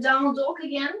go to down dog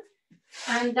again,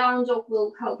 and down dog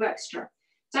will help extra.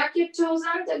 Tuck your toes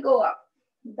under, go up,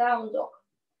 down dog.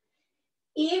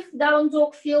 If down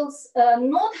dog feels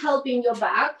not helping your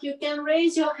back, you can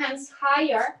raise your hands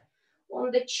higher on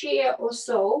the chair or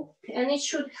so, and it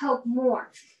should help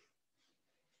more.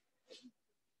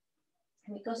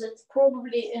 Because it's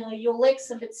probably your legs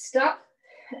a bit stuck,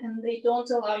 and they don't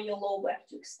allow your low back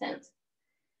to extend.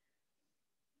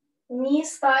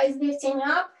 Knees, thighs lifting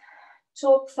up,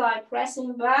 top thigh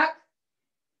pressing back,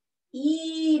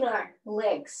 inner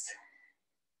legs,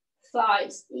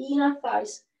 thighs, inner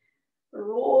thighs,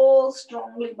 roll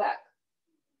strongly back.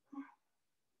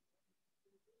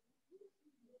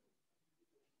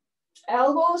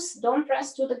 Elbows don't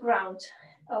press to the ground.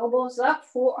 Elbows up,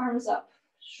 forearms up,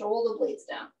 shoulder blades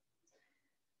down.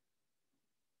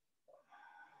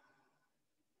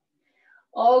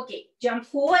 Okay, jump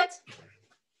forward,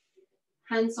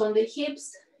 hands on the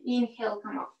hips, inhale,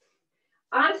 come up.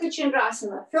 Ardha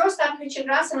Matsiendrasana. First Ardha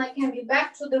Matsiendrasana can be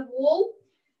back to the wall,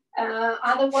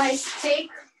 otherwise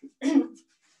take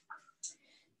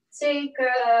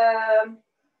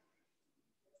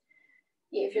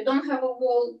if you don't have a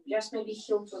wall, just maybe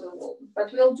heel to the wall,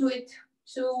 but we'll do it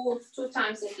two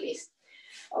times at least.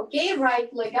 Okay,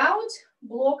 right leg out,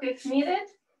 block if needed,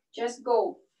 just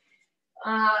go.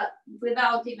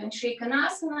 Without even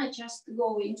Trikonasana, just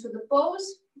go into the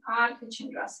pose, Ardha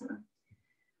Matsiendrasana.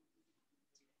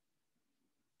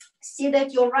 See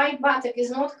that your right buttock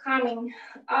is not coming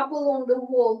up along the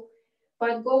wall,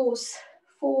 but goes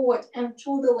forward and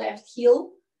to the left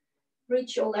heel.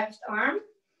 Reach your left arm.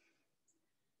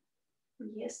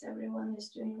 Yes, everyone is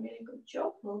doing a very good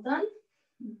job. Well done.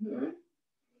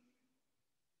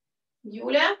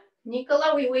 Yulia,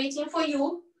 Nicola, we're waiting for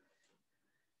you.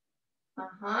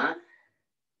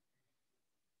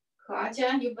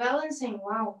 Katya, you're balancing.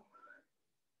 Wow.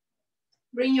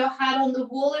 Bring your head on the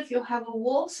wall if you have a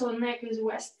wall, so neck is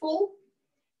restful.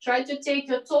 Try to take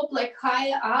your top leg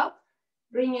higher up.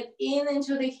 Bring it in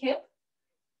into the hip.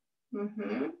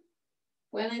 When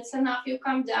it's enough, you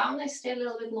come down and stay a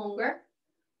little bit longer.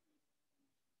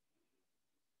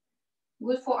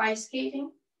 Good for ice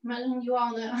skating. Imagine you are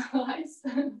on the ice.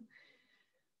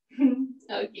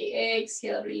 Okay,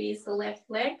 exhale, release the left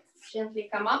leg. Gently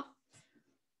come up.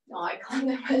 No, I can't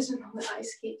imagine on the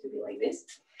ice skate to be like this.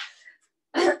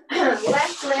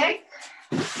 Left leg,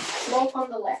 walk on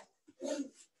the left.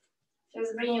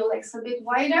 Just bring your legs a bit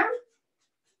wider.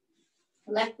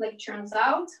 Left leg turns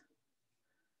out.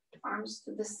 Arms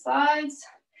to the sides.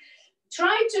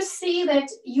 Try to see that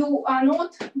you are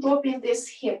not dropping this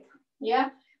hip, yeah?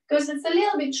 Because it's a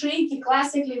little bit tricky.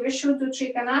 Classically, we should do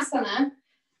Trikonasana.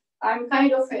 I'm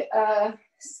kind of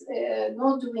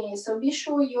not doing it. So be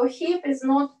sure your hip is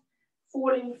not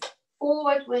falling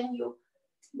forward when you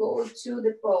go to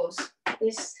the pose.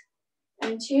 This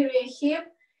anterior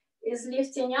hip is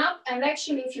lifting up, and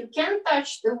actually if you can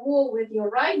touch the wall with your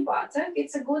right buttock,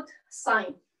 it's a good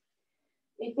sign.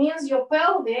 It means your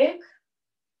pelvic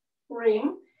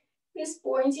rim is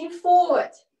pointing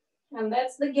forward, and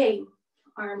that's the game.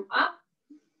 Arm up.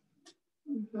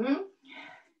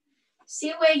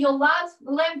 See where your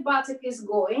left buttock is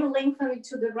going, lengthen it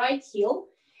to the right heel,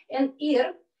 and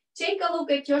here, take a look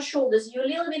at your shoulders. You're a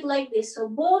little bit like this. So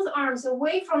both arms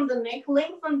away from the neck,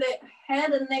 lengthen the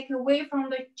head and neck away from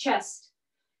the chest.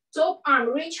 Top arm,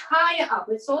 reach higher up.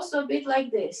 It's also a bit like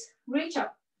this. Reach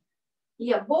up.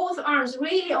 Yeah, both arms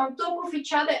really on top of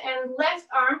each other, and left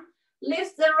arm,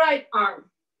 lift the right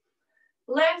arm.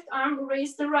 Left arm,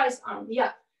 raise the right arm.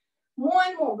 Yeah, more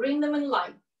and more, bring them in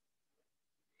line.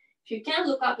 If you can,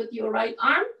 look up at your right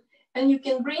arm, and you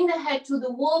can bring the head to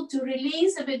the wall to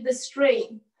release a bit the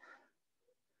strain.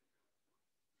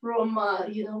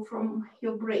 from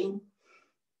your brain.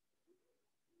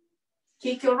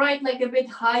 Kick your right leg a bit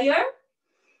higher.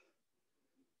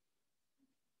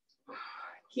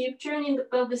 Keep turning the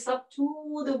pelvis up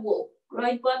to the wall,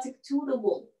 right buttock to the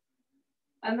wall.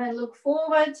 And then look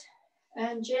forward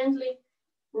and gently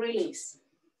release.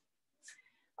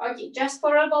 Okay, just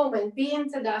for a moment, be in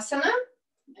Tadasana.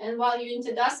 And while you're in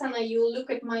Tadasana, you look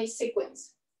at my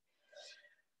sequence.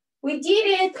 We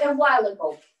did it a while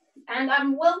ago. And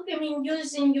I'm welcoming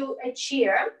using you a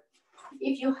chair,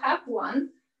 if you have one.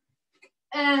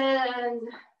 And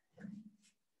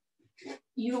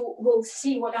you will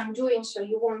see what I'm doing, so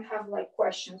you won't have like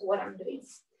questions what I'm doing.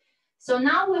 So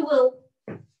now we will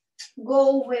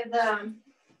go with a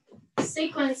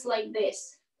sequence like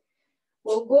this.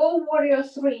 We'll go warrior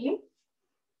 3. You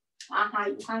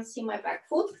can't see my back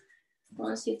foot.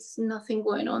 Once it's nothing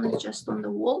going on, it's just on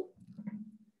the wall.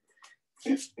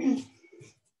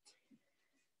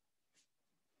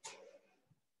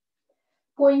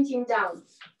 Pointing down.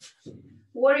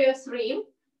 Warrior 3.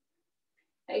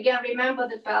 Again, remember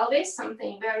the pelvis,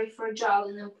 something very fragile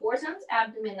and important,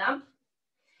 abdomen up.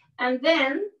 And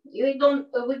then we go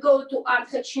to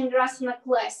Ardha Matsiendrasana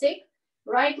classic,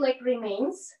 right leg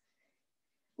remains,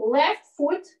 left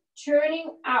foot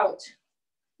turning out.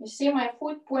 You see my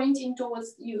foot pointing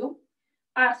towards you,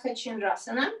 Ardha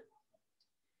Matsiendrasana.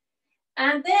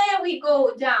 And then we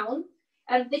go down,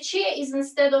 and the chair is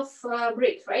instead of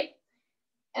brick, right?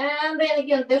 And then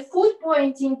again, the foot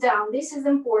pointing down, this is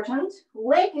important.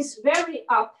 Leg is very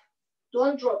up,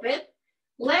 don't drop it.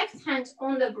 Left hand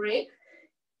on the brick.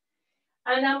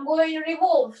 And I'm going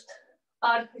revolved,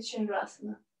 Ardha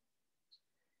Matsiendrasana.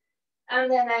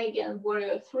 And then I again,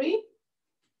 warrior 3.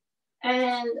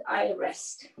 And I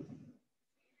rest.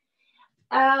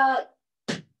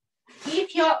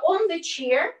 If you're on the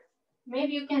chair,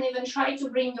 maybe you can even try to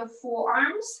bring your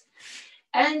forearms.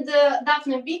 And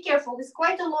Daphne, be careful. There's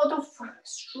quite a lot of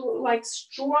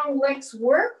strong legs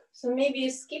work. So maybe you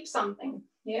skip something,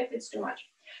 yeah, if it's too much.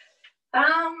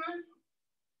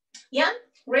 Yeah,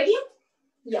 ready?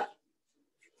 Yeah.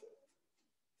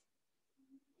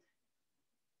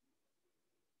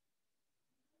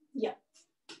 Yeah.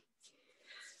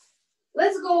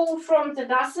 Let's go from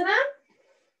Tadasana.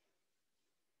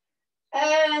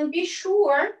 And be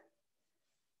sure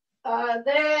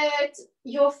that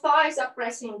your thighs are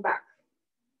pressing back.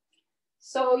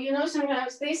 So, you know,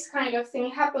 sometimes this kind of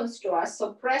thing happens to us.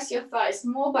 So press your thighs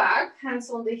more back, hands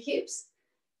on the hips.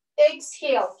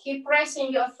 Exhale, keep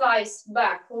pressing your thighs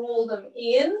back, roll them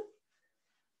in,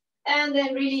 and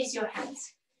then release your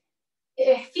hands.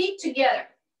 Feet together.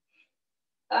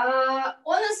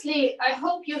 Honestly, I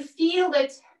hope you feel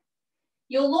that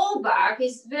your low back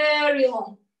is very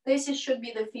long. This should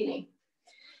be the feeling.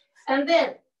 And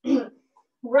then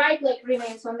right leg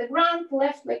remains on the ground,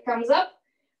 left leg comes up,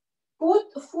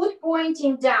 foot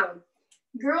pointing down.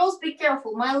 Girls, be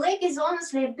careful. My leg is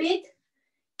honestly a bit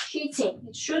cheating.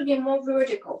 It should be more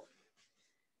vertical.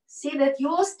 See that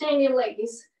your standing leg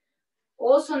is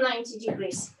also 90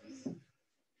 degrees.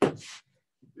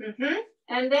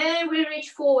 And then we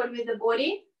reach forward with the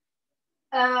body.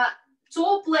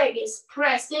 Top leg is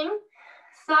pressing,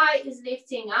 thigh is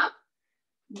lifting up,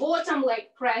 bottom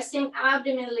leg pressing,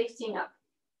 abdomen lifting up.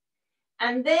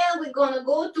 And then we're gonna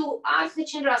go to Ardha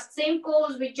Matsiendrasana, same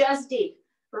pose we just did.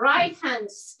 Right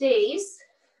hand stays,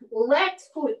 left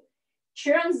foot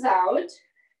turns out,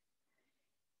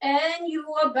 and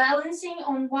you are balancing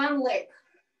on one leg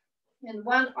and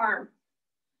one arm.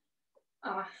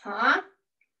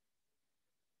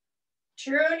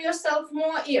 Turn yourself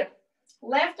more here.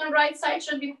 Left and right side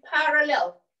should be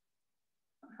parallel.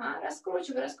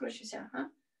 Раскручивай, раскручивайся.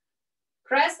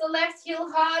 Press the left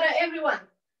heel harder, everyone.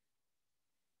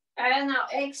 And now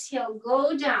exhale,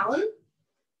 go down.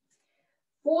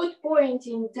 Foot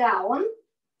pointing down.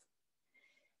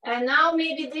 And now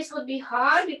maybe this would be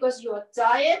hard because you're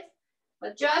tired,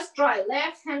 but just try.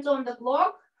 Left hand on the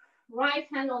block, right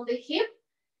hand on the hip,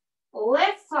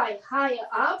 left thigh higher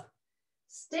up,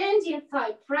 standing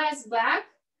thigh press back,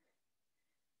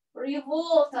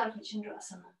 revolved Ardha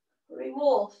Matsiendrasana,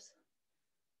 revolved.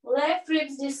 Left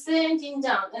ribs descending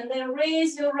down, and then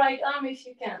raise your right arm if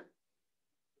you can.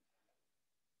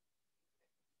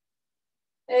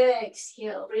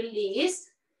 Exhale, release.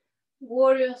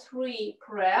 Warrior 3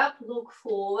 prep, look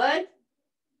forward.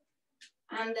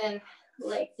 And then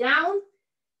leg down,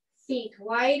 feet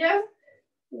wider.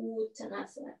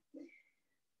 Uttanasana.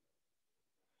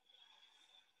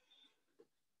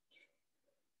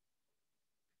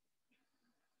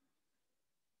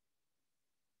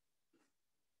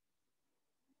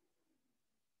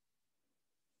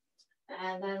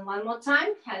 And then one more time,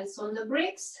 hands on the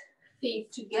bricks,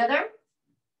 feet together.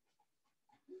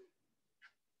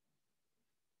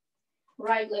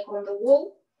 Right leg on the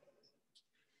wall.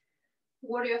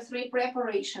 Warrior 3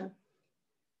 preparation.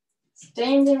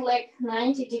 Standing leg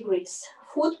 90 degrees,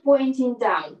 foot pointing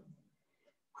down.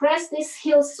 Press this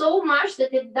heel so much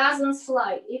that it doesn't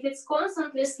slide. If it's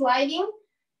constantly sliding,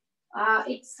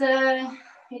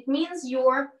 it means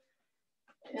your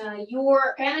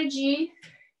energy,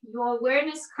 your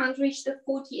awareness can't reach the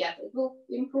foot yet. It will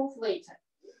improve later.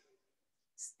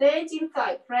 Standing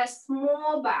thigh, press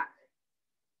more back.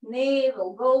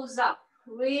 Navel goes up,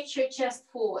 reach your chest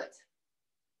forward.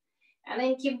 And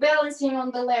then keep balancing on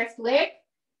the left leg.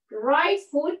 Right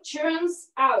foot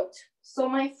turns out. So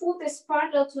my foot is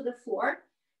parallel to the floor.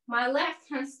 My left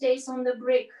hand stays on the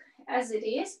brick as it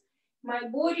is. My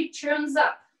body turns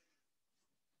up.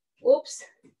 Oops.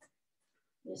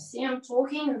 You see I'm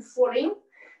talking and falling.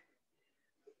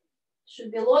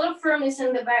 Should be a lot of firmness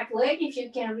in the back leg if you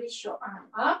can reach your arm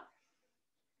up.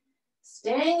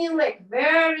 Standing leg,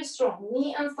 very strong.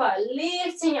 Knee and thigh,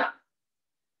 lifting up.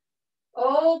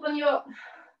 Open your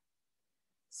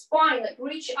spine, like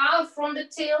reach out from the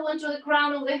tailbone to the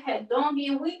crown of the head. Don't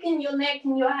be weak in your neck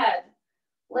and your head.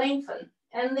 Lengthen.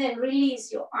 And then release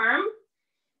your arm.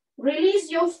 Release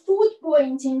your foot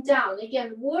pointing down.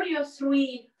 Again, warrior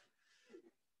 3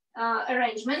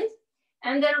 arrangement.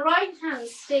 And then right hand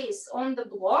stays on the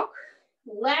block.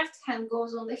 Left hand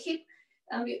goes on the hip.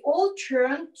 And we all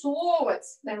turn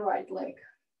towards the right leg.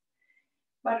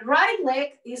 But right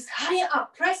leg is higher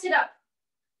up. Press it up.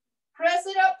 Press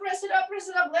it up, press it up, press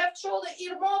it up. Left shoulder,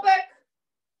 ear more back.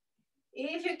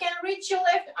 If you can reach your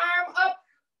left arm up.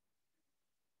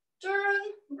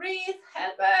 Turn, breathe,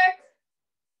 head back.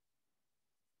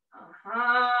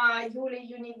 Aha, Yuli,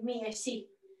 you need me, I see.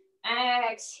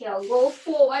 Exhale, go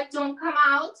forward, don't come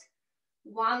out.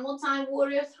 One more time,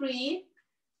 warrior 3.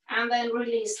 And then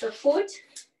release the foot.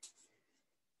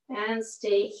 And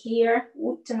stay here,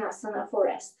 Uttanasana for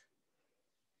rest.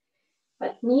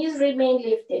 But knees remain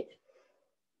lifted.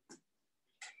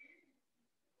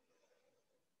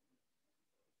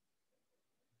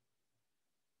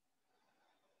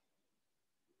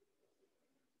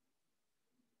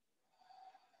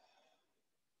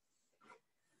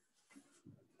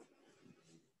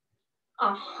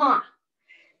 Aha.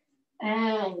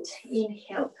 And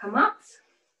inhale, come up.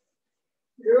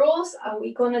 Girls, are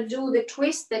we gonna do the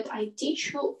twist that I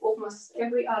teach you almost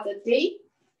every other day?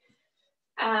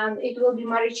 And it will be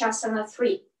Marichyasana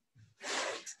 3.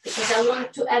 Because I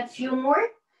want to add a few more,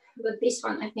 but this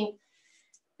one I think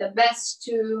the best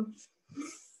to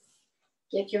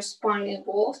get your spine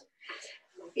involved.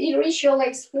 You reach your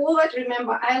legs forward.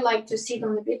 Remember, I like to sit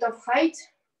on a bit of height.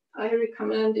 I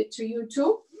recommend it to you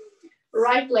too.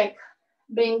 Right leg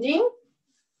bending.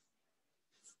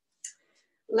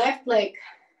 Left leg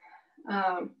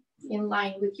in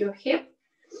line with your hip.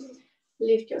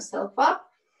 Lift yourself up.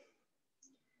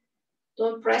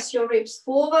 Don't press your ribs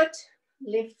forward.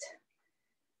 Lift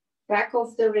back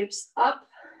of the ribs up.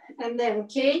 And then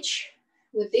cage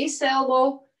with this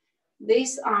elbow,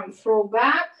 this arm throw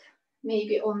back,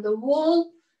 maybe on the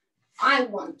wall. I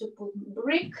want to put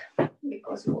brick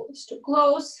because wall is too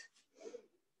close.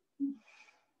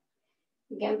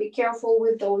 Again, be careful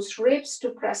with those ribs to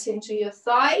press into your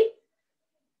thigh.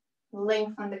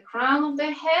 Lengthen the crown of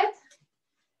the head.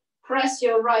 Press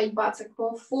your right buttock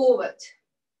more forward.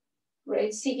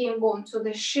 Right sitting bone to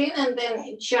the shin, and then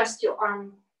adjust your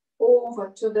arm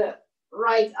over to the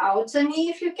right outer knee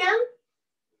if you can.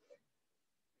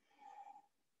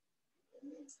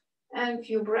 And a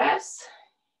few breaths.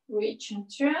 Reach and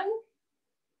turn.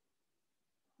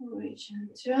 Reach and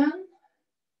turn.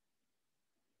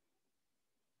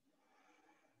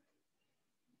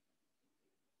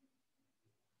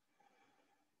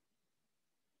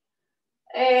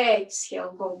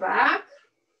 Exhale, go back.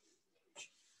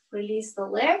 Release the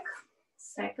leg.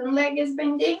 Second leg is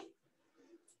bending.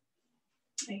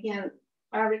 Again,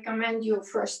 I recommend you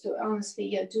first to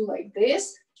honestly do like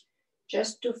this,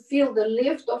 just to feel the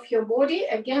lift of your body,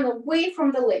 again, away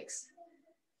from the legs.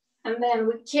 And then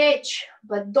we catch,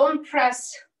 but don't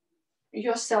press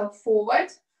yourself forward.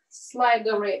 Slide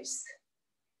the ribs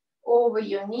over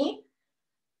your knee.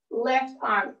 Left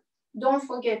arm, don't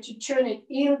forget to turn it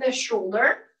in the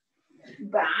shoulder,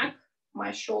 back.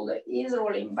 My shoulder is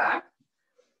rolling back.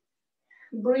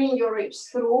 Bring your ribs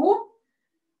through.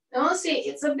 Now see,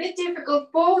 it's a bit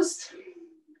difficult pose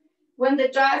when the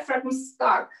diaphragm is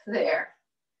stuck there.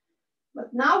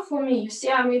 But now for me, you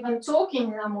see, I'm even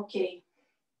talking and I'm okay.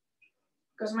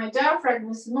 Because my diaphragm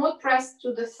is not pressed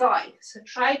to the thigh. So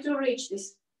try to reach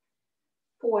this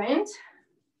point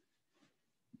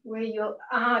where your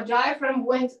diaphragm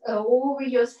went over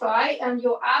your thigh and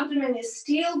your abdomen is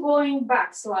still going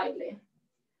back slightly.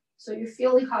 So you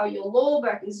feel how your lower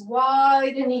back is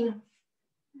widening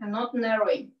and not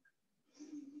narrowing.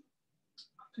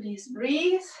 Please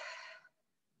breathe.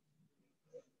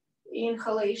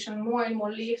 Inhalation, more and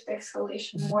more lift.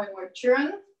 Exhalation, more and more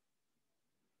turn.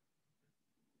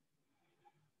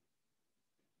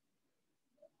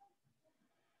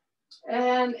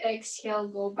 And exhale,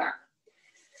 go back.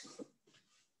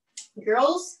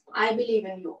 Girls, I believe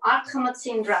in you. Ardha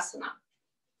Matsiendrasana.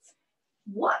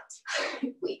 What?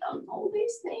 We don't know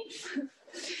these names.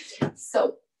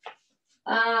 So,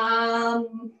 I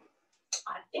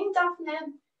think,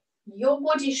 Daphne, your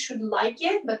body should like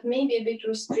it, but maybe a bit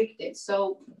restricted.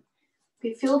 So,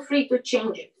 feel free to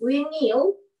change it. We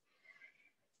kneel,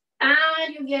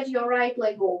 and you get your right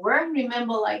leg over.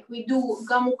 Remember, like we do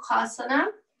Marichyasana,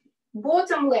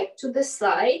 bottom leg to the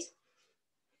side.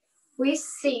 We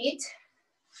sit,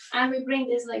 and we bring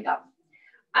this leg up.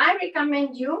 I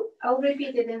recommend you, I'll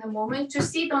repeat it in a moment, to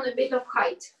sit on a bit of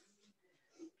height.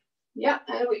 Yeah,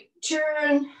 and we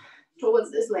turn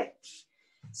towards this leg.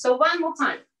 So one more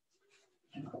time.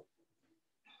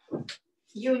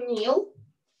 You kneel,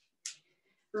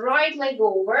 right leg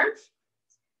over,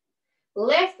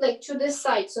 left leg to the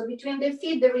side. So between the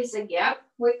feet there is a gap.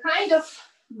 We kind of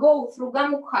go through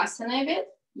Marichyasana a bit.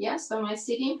 Yes, so I'm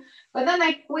sitting, but then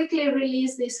I quickly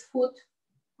release this foot.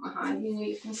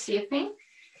 You can see a thing.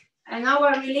 And now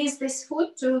I release this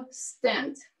foot to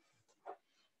stand.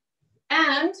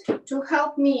 And to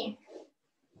help me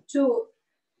to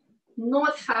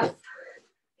not have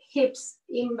hips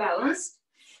imbalanced,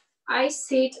 I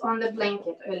sit on the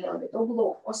blanket a little bit, or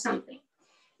block, or something.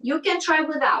 You can try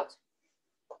without.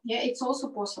 Yeah, it's also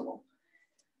possible.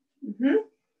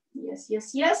 Yes,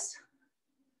 yes, yes.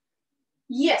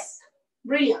 Yes,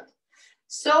 brilliant.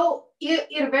 So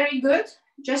you're very good.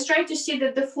 Just try to see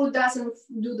that the foot doesn't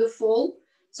do the fall.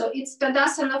 So it's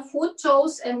Tadasana, foot,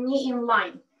 toes, and knee in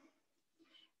line.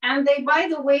 And they, by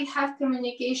the way, have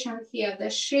communication here, the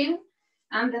shin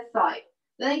and the thigh.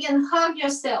 Then again, hug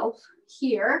yourself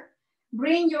here.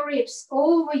 Bring your ribs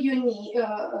over your knee,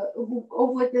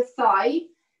 over the thigh.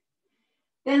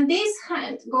 Then this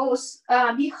hand goes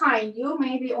behind you,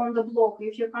 maybe on the block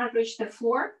if you can't reach the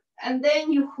floor. And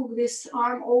then you hook this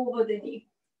arm over the knee.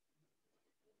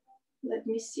 Let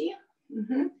me see.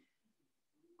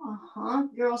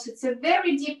 Girls, it's a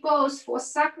very deep pose for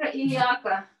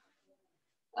sacroiliac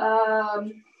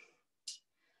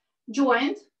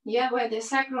joint, yeah, where the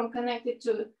sacrum connected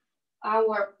to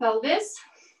our pelvis.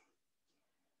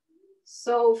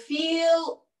 So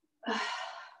feel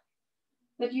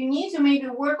that you need to maybe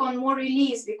work on more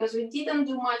release because we didn't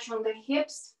do much on the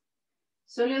hips.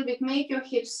 So a little bit, make your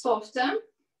hips softer.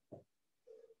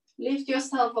 Lift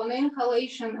yourself on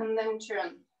inhalation and then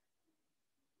turn.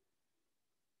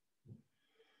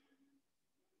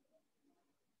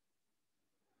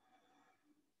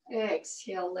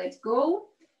 Exhale, let go.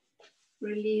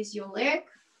 Release your leg.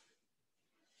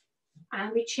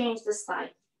 And we change the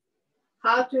side.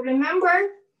 How to remember?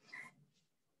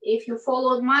 If you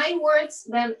followed my words,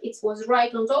 then it was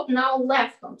right on top. Now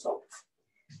left on top.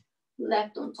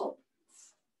 Left on top.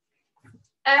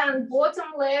 And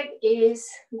bottom leg is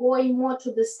going more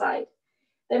to the side.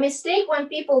 The mistake when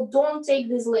people don't take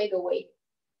this leg away.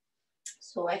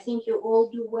 So I think you all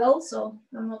do well, so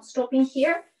I'm not stopping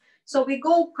here. So we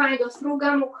go kind of through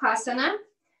Marichyasana.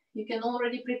 You can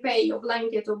already prepare your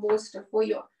blanket or bolster for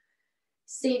your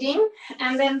sitting.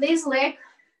 And then this leg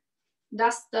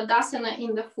does Tadasana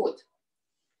in the foot.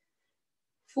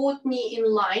 Foot, knee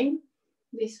in line.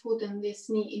 This foot and this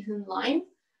knee is in line.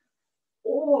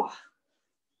 Oh,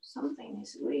 something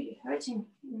is really hurting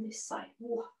in this side.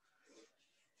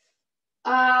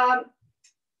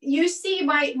 You see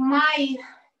my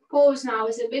pose now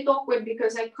is a bit awkward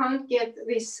because I can't get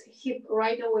this hip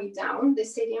right away down, the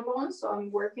sitting bone, so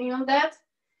I'm working on that.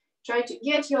 Try to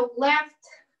get your left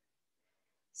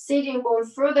sitting bone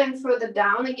further and further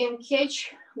down. Again,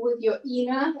 catch with your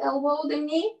inner elbow the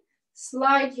knee.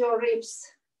 Slide your ribs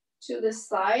to the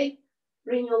side.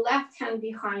 Bring your left hand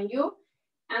behind you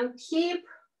and keep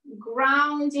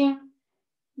grounding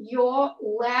your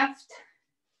left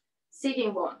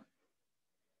sitting bone.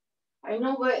 I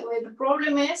know where the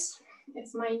problem is.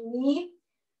 It's my knee.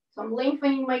 So I'm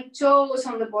lengthening my toes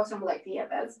on the bottom leg. Yeah,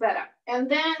 that's better. And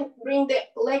then bring the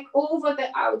leg over the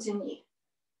outer knee.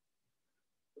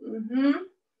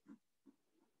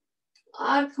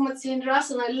 Ardha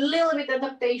Matsiendrasana, a little bit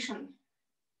adaptation.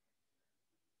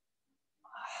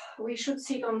 We should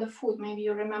sit on the foot, maybe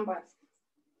you remember.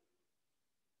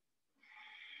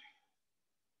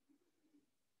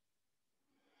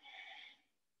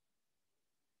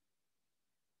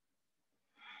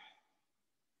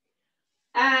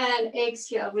 And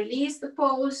exhale, release the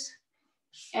pose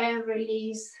and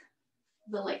release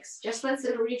the legs. Just let's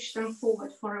reach them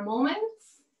forward for a moment,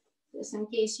 just in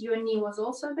case your knee was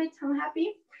also a bit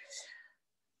unhappy.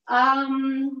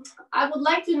 I would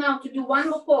like you now to do one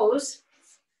more pose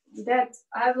that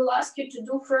I will ask you to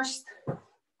do first. I'm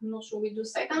not sure we do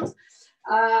second,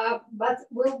 but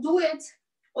we'll do it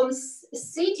on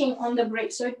sitting on the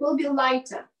brick, so it will be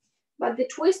lighter, but the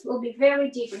twist will be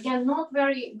very deep. Again, not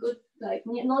very good, like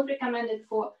not recommended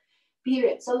for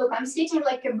period. So look, I'm sitting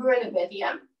like a bird a bit,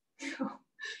 yeah?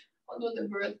 Or not a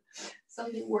bird,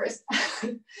 something worse.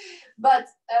 But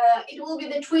it will be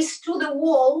the twist to the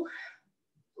wall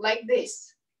like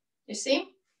this, you see?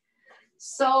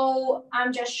 So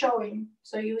I'm just showing,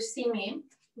 so you see me.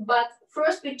 But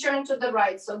first we turn to the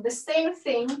right. So the same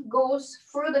thing goes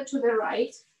further to the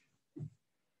right.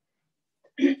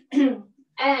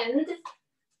 And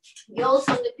you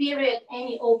also the period,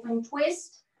 any open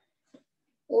twist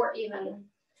or even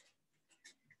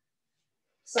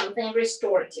something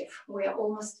restorative. We are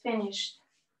almost finished.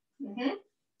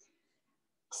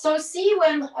 So see,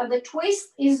 when the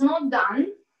twist is not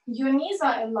done, your knees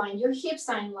are in line, your hips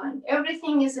are in line,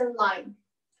 everything is in line.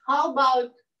 How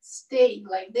about stay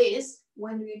like this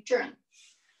when we turn?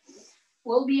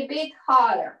 Will be a bit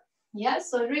harder. Yeah,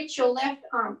 so reach your left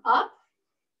arm up.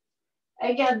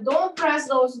 Again, don't press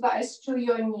those guys to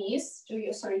your knees, to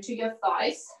your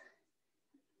thighs.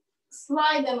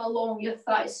 Slide them along your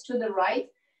thighs to the right.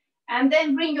 And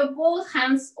then bring your both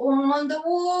hands on the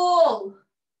wall.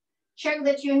 Check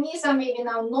that your knees are maybe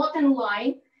now not in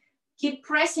line. Keep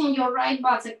pressing your right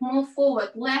buttock more forward,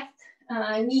 left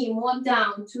knee more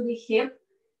down to the hip.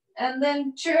 And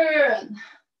then turn.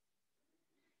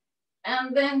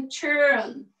 And then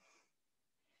turn.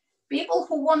 People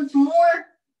who want more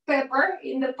pepper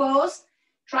in the pose,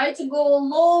 try to go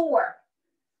lower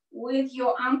with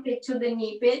your armpit to the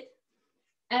knee pit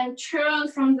and turn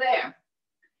from there.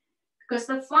 Because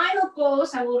the final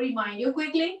pose, I will remind you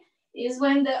quickly, is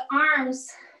when the arms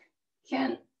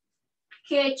can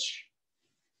catch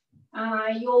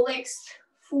your legs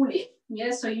fully.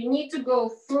 Yeah, so you need to go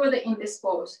further in this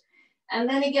pose. And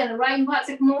then again, right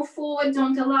buttock more forward.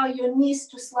 Don't allow your knees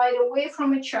to slide away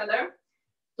from each other.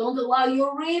 Don't allow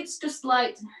your ribs to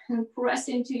slide and press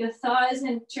into your thighs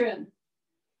and turn.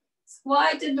 It's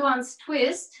quite advanced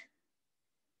twist,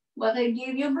 but I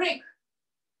give you a break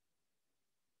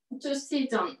to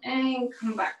sit on and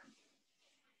come back.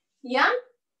 Yeah,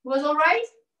 was all right?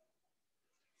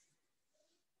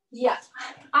 Yeah,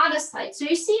 other side. So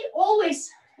you see,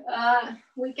 always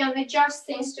we can adjust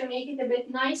things to make it a bit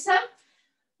nicer,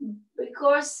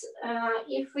 because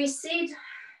if we sit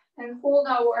and hold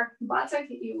our buttock,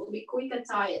 you will be quicker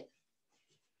tired.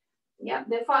 Yeah,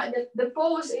 the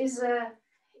pose is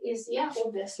yeah,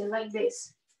 obviously like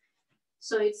this.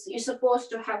 So you're supposed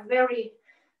to have very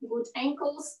good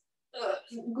ankles,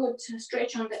 good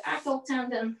stretch on the ankle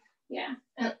tendon. Yeah,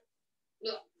 and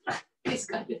this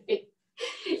kind of thing.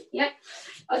 Yeah,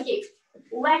 okay,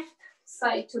 left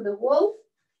side to the wall,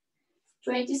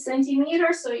 20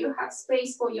 centimeters, so you have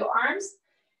space for your arms.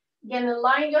 Again,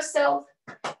 align yourself.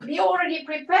 Be already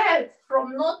prepared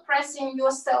from not pressing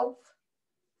yourself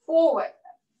forward.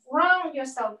 Round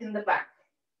yourself in the back.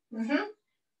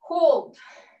 Hold,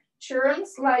 turn,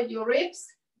 slide your ribs,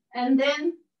 and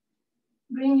then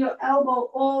bring your elbow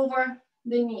over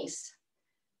the knees.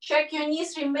 Check your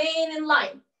knees remain in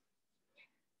line.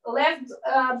 Left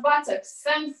buttock,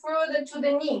 send further to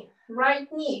the knee. Right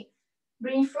knee,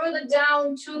 bring further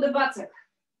down to the buttock.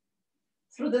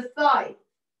 Through the thigh.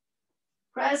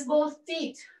 Press both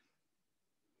feet.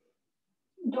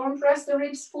 Don't press the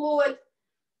ribs forward.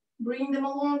 Bring them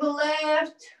along the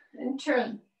left and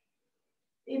turn.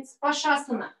 It's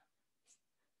Pasasana.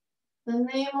 The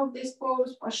name of this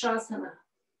pose, Pasasana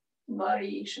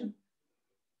variation.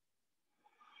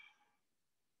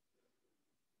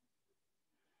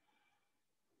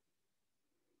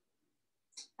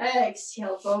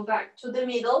 Exhale, go back to the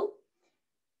middle.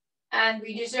 And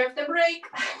we deserve the break.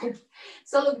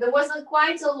 So look, there wasn't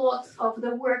quite a lot of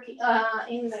the work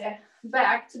in the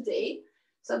back today.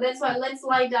 So that's why let's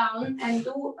lie down and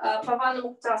do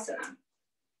Pavanamuktasana.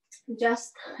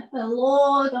 Just a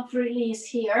lot of release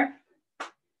here.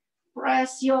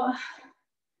 Press your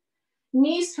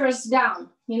knees first down.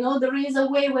 You know, there is a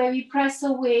way where we press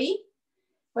away,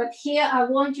 but here I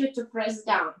want you to press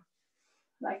down.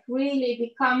 Like really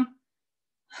become,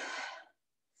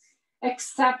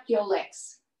 accept your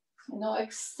legs. You know,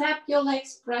 accept your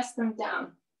legs, press them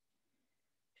down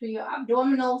to your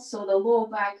abdominal, so the lower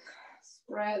back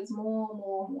spreads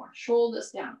more.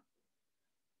 Shoulders down.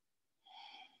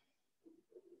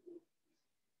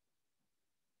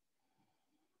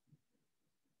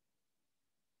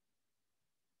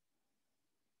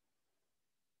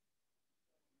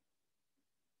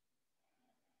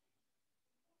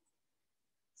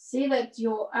 See that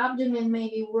your abdomen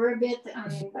maybe were a bit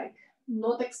like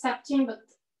not accepting, but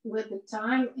with the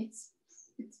time it's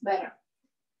better.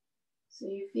 So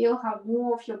you feel how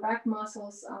more of your back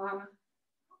muscles are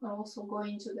also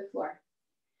going to the floor.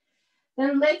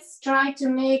 Then let's try to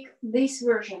make this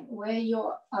version where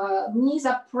your knees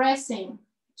are pressing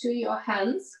to your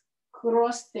hands,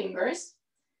 crossed fingers,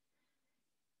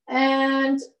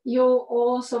 and you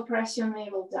also press your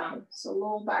navel down. So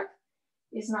low back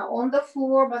is now on the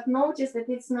floor, but notice that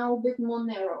it's now a bit more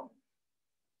narrow.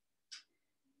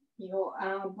 Your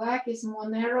back is more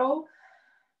narrow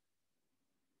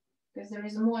because there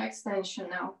is more extension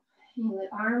now in the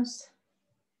arms.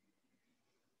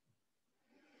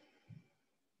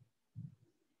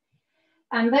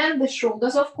 And then the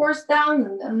shoulders, of course,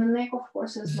 down, and the neck, of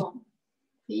course, is long.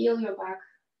 Feel your back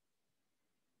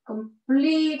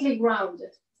completely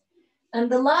grounded. And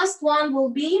the last one will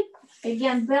be,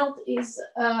 again, belt is,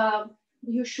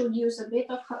 you should use a bit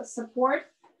of support.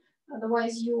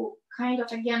 Otherwise, you kind of,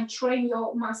 again, train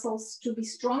your muscles to be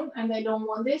strong, and I don't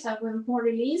want this. I want more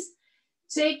release.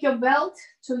 Take your belt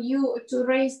to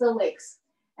raise the legs.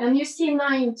 And you see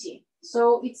 90.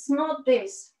 So it's not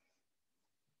this.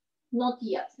 Not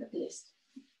yet, at least.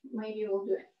 Maybe we'll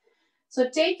do it. So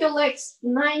take your legs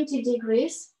 90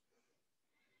 degrees.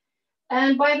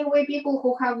 And by the way, people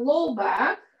who have low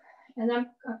back, and I'm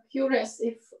curious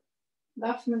if,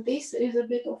 Daphne, this is a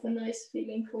bit of a nice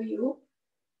feeling for you.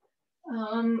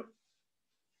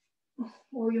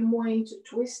 Or you're more into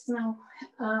twist now.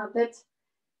 That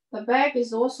the back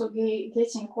is also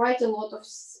getting quite a lot of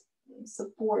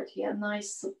support here.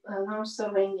 Nice, now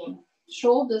surrendering.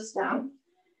 Shoulders down.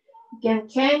 Again,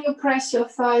 can you press your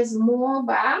thighs more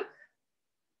back?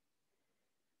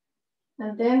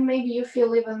 And then maybe you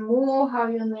feel even more how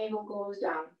your navel goes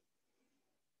down.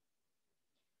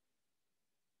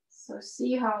 So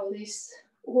see how this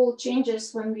all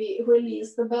changes when we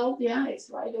release the belt. Yeah, it's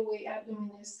right away,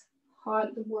 abdomen is hard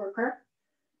worker.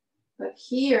 But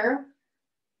here,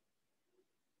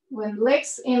 when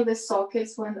legs in the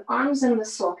sockets, when arms in the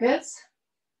sockets,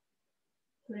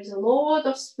 there is a lot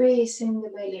of space in the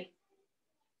belly.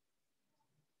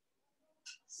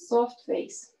 Soft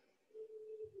face.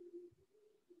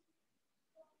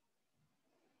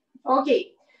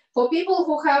 Okay, for people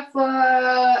who have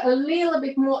a little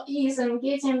bit more ease in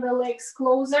getting the legs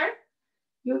closer,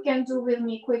 you can do with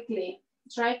me quickly.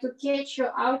 Try to catch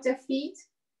your outer feet.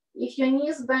 If your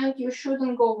knees bend, you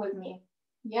shouldn't go with me.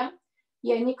 Yeah?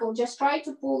 Yeah, Nicole, just try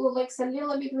to pull the legs a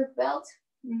little bit with belt.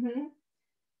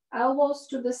 Elbows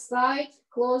to the side,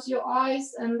 close your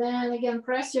eyes, and then again,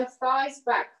 press your thighs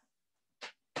back.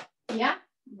 Yeah?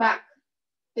 Back.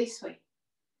 This way.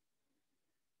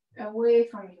 Away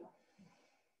from you.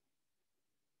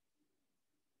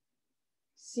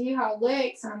 See how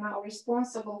legs are now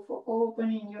responsible for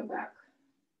opening your back.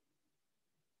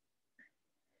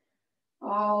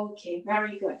 Okay,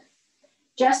 very good.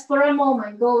 Just for a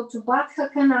moment, go to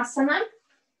Baddha Konasana.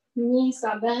 Knees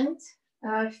are bent,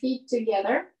 feet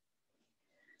together.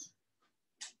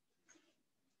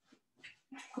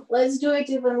 Let's do it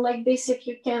even like this if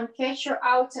you can. Catch your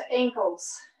outer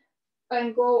ankles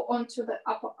and go onto the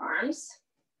upper arms.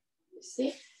 You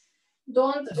see?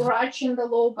 Don't rush in the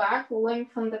low back,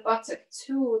 lengthen the buttock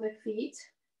to the feet,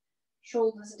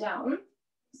 shoulders down,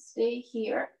 stay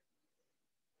here.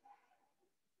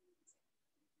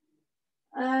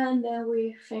 And then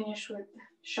we finish with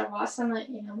Shavasana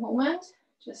in a moment.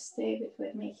 Just stay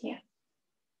with me here.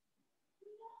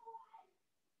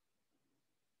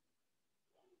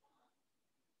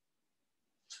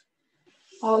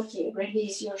 Okay,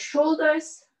 release your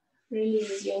shoulders,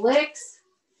 release your legs.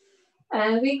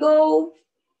 And we go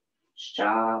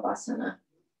Shavasana.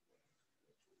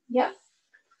 Yeah.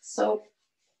 So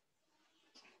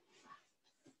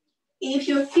if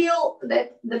you feel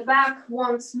that the back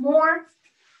wants more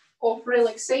of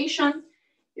relaxation,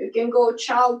 you can go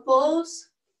child pose.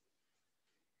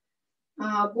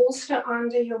 Bolster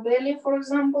under your belly, for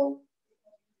example.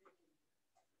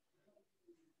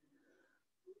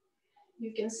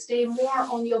 You can stay more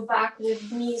on your back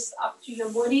with knees up to your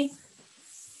body.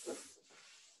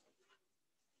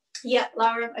 Yeah,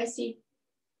 Laura, I see.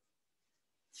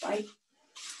 Bye.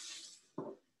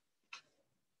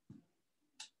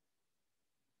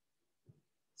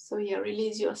 So yeah,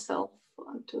 release yourself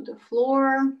onto the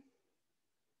floor.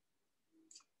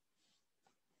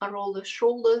 Roll the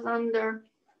shoulders under.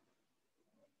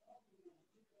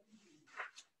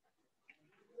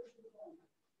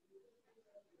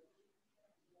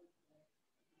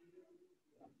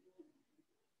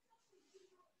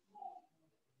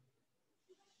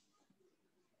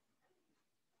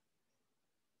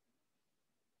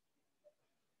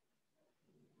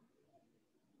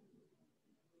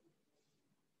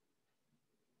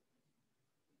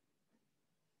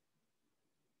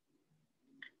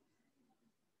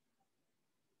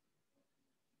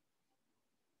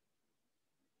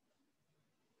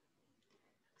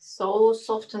 So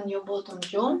soften your bottom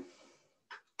jaw.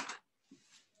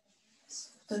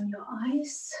 Soften your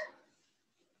eyes.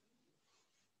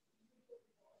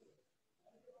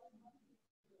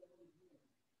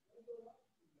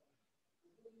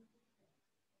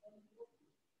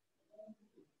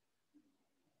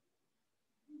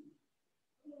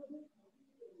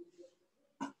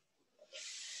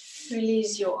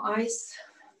 Release your eyes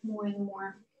more and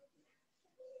more.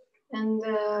 And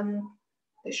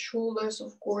the shoulders,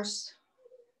 of course,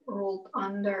 rolled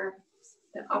under,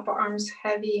 the upper arms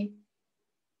heavy.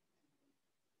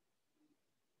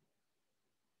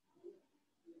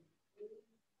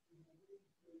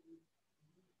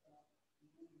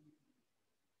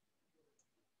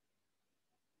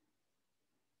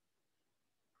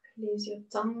 Release your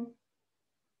tongue.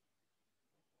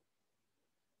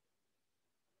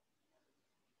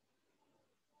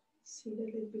 See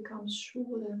that it becomes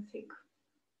short and thick.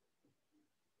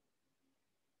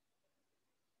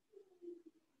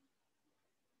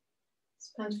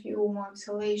 Spend a few more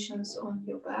exhalations on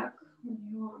your back, on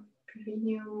your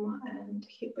perineum and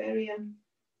hip area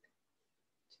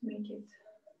to make it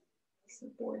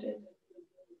supported.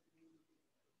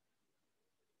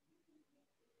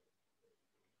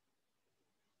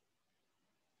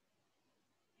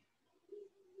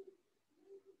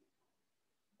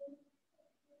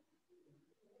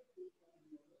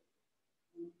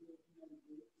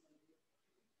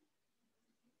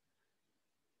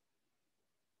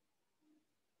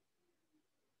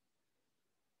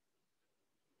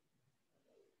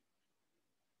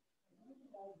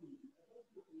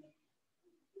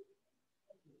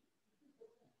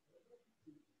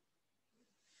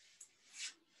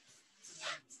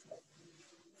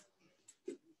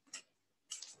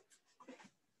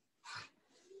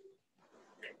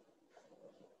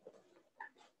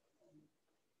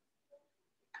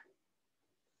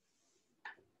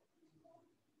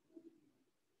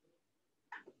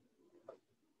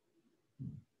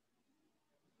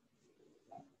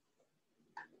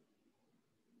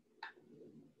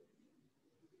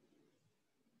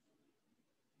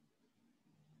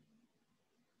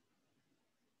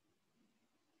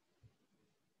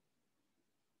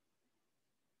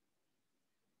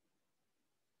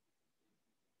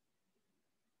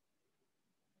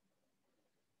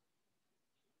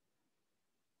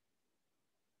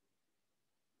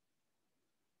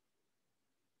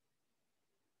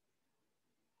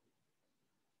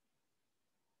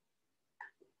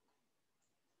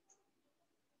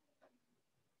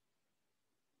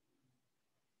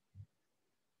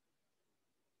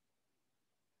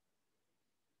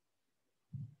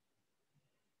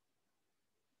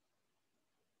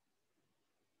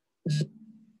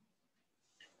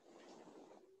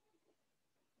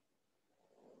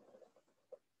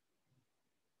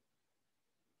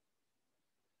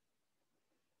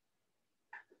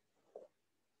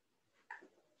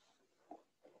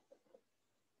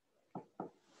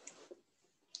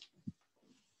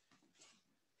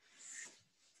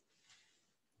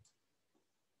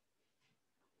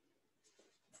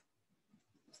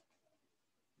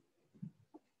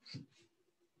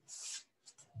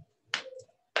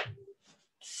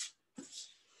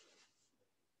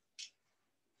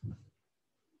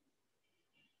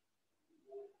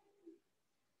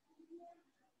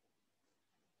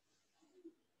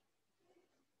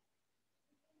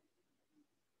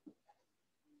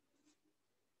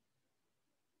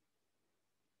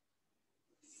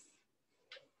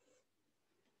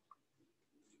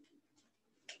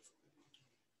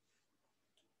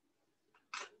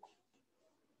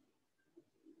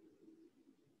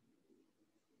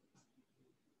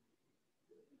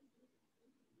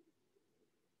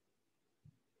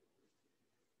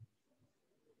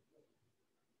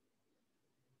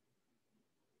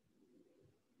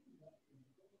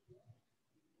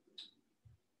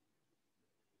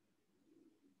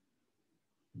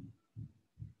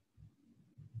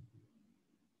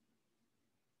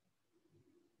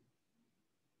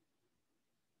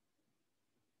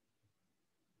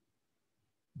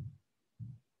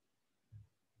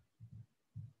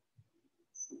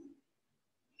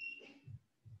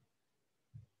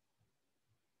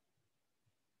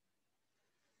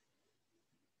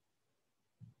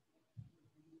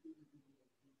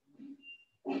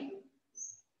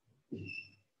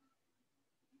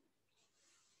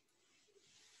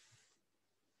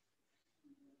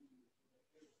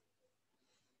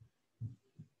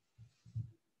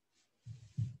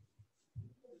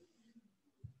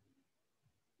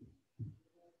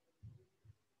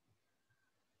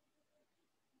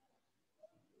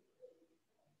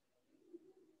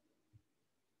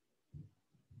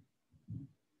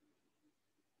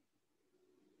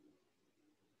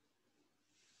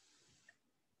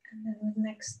 And then with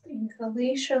next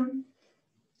inhalation,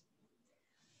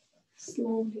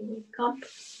 slowly wake up.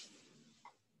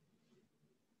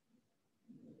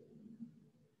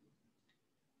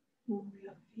 Move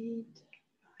your feet.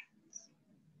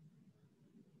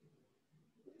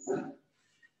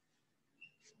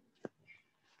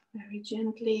 Very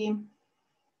gently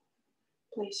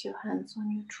place your hands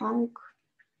on your trunk.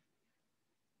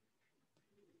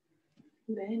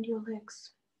 Bend your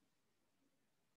legs.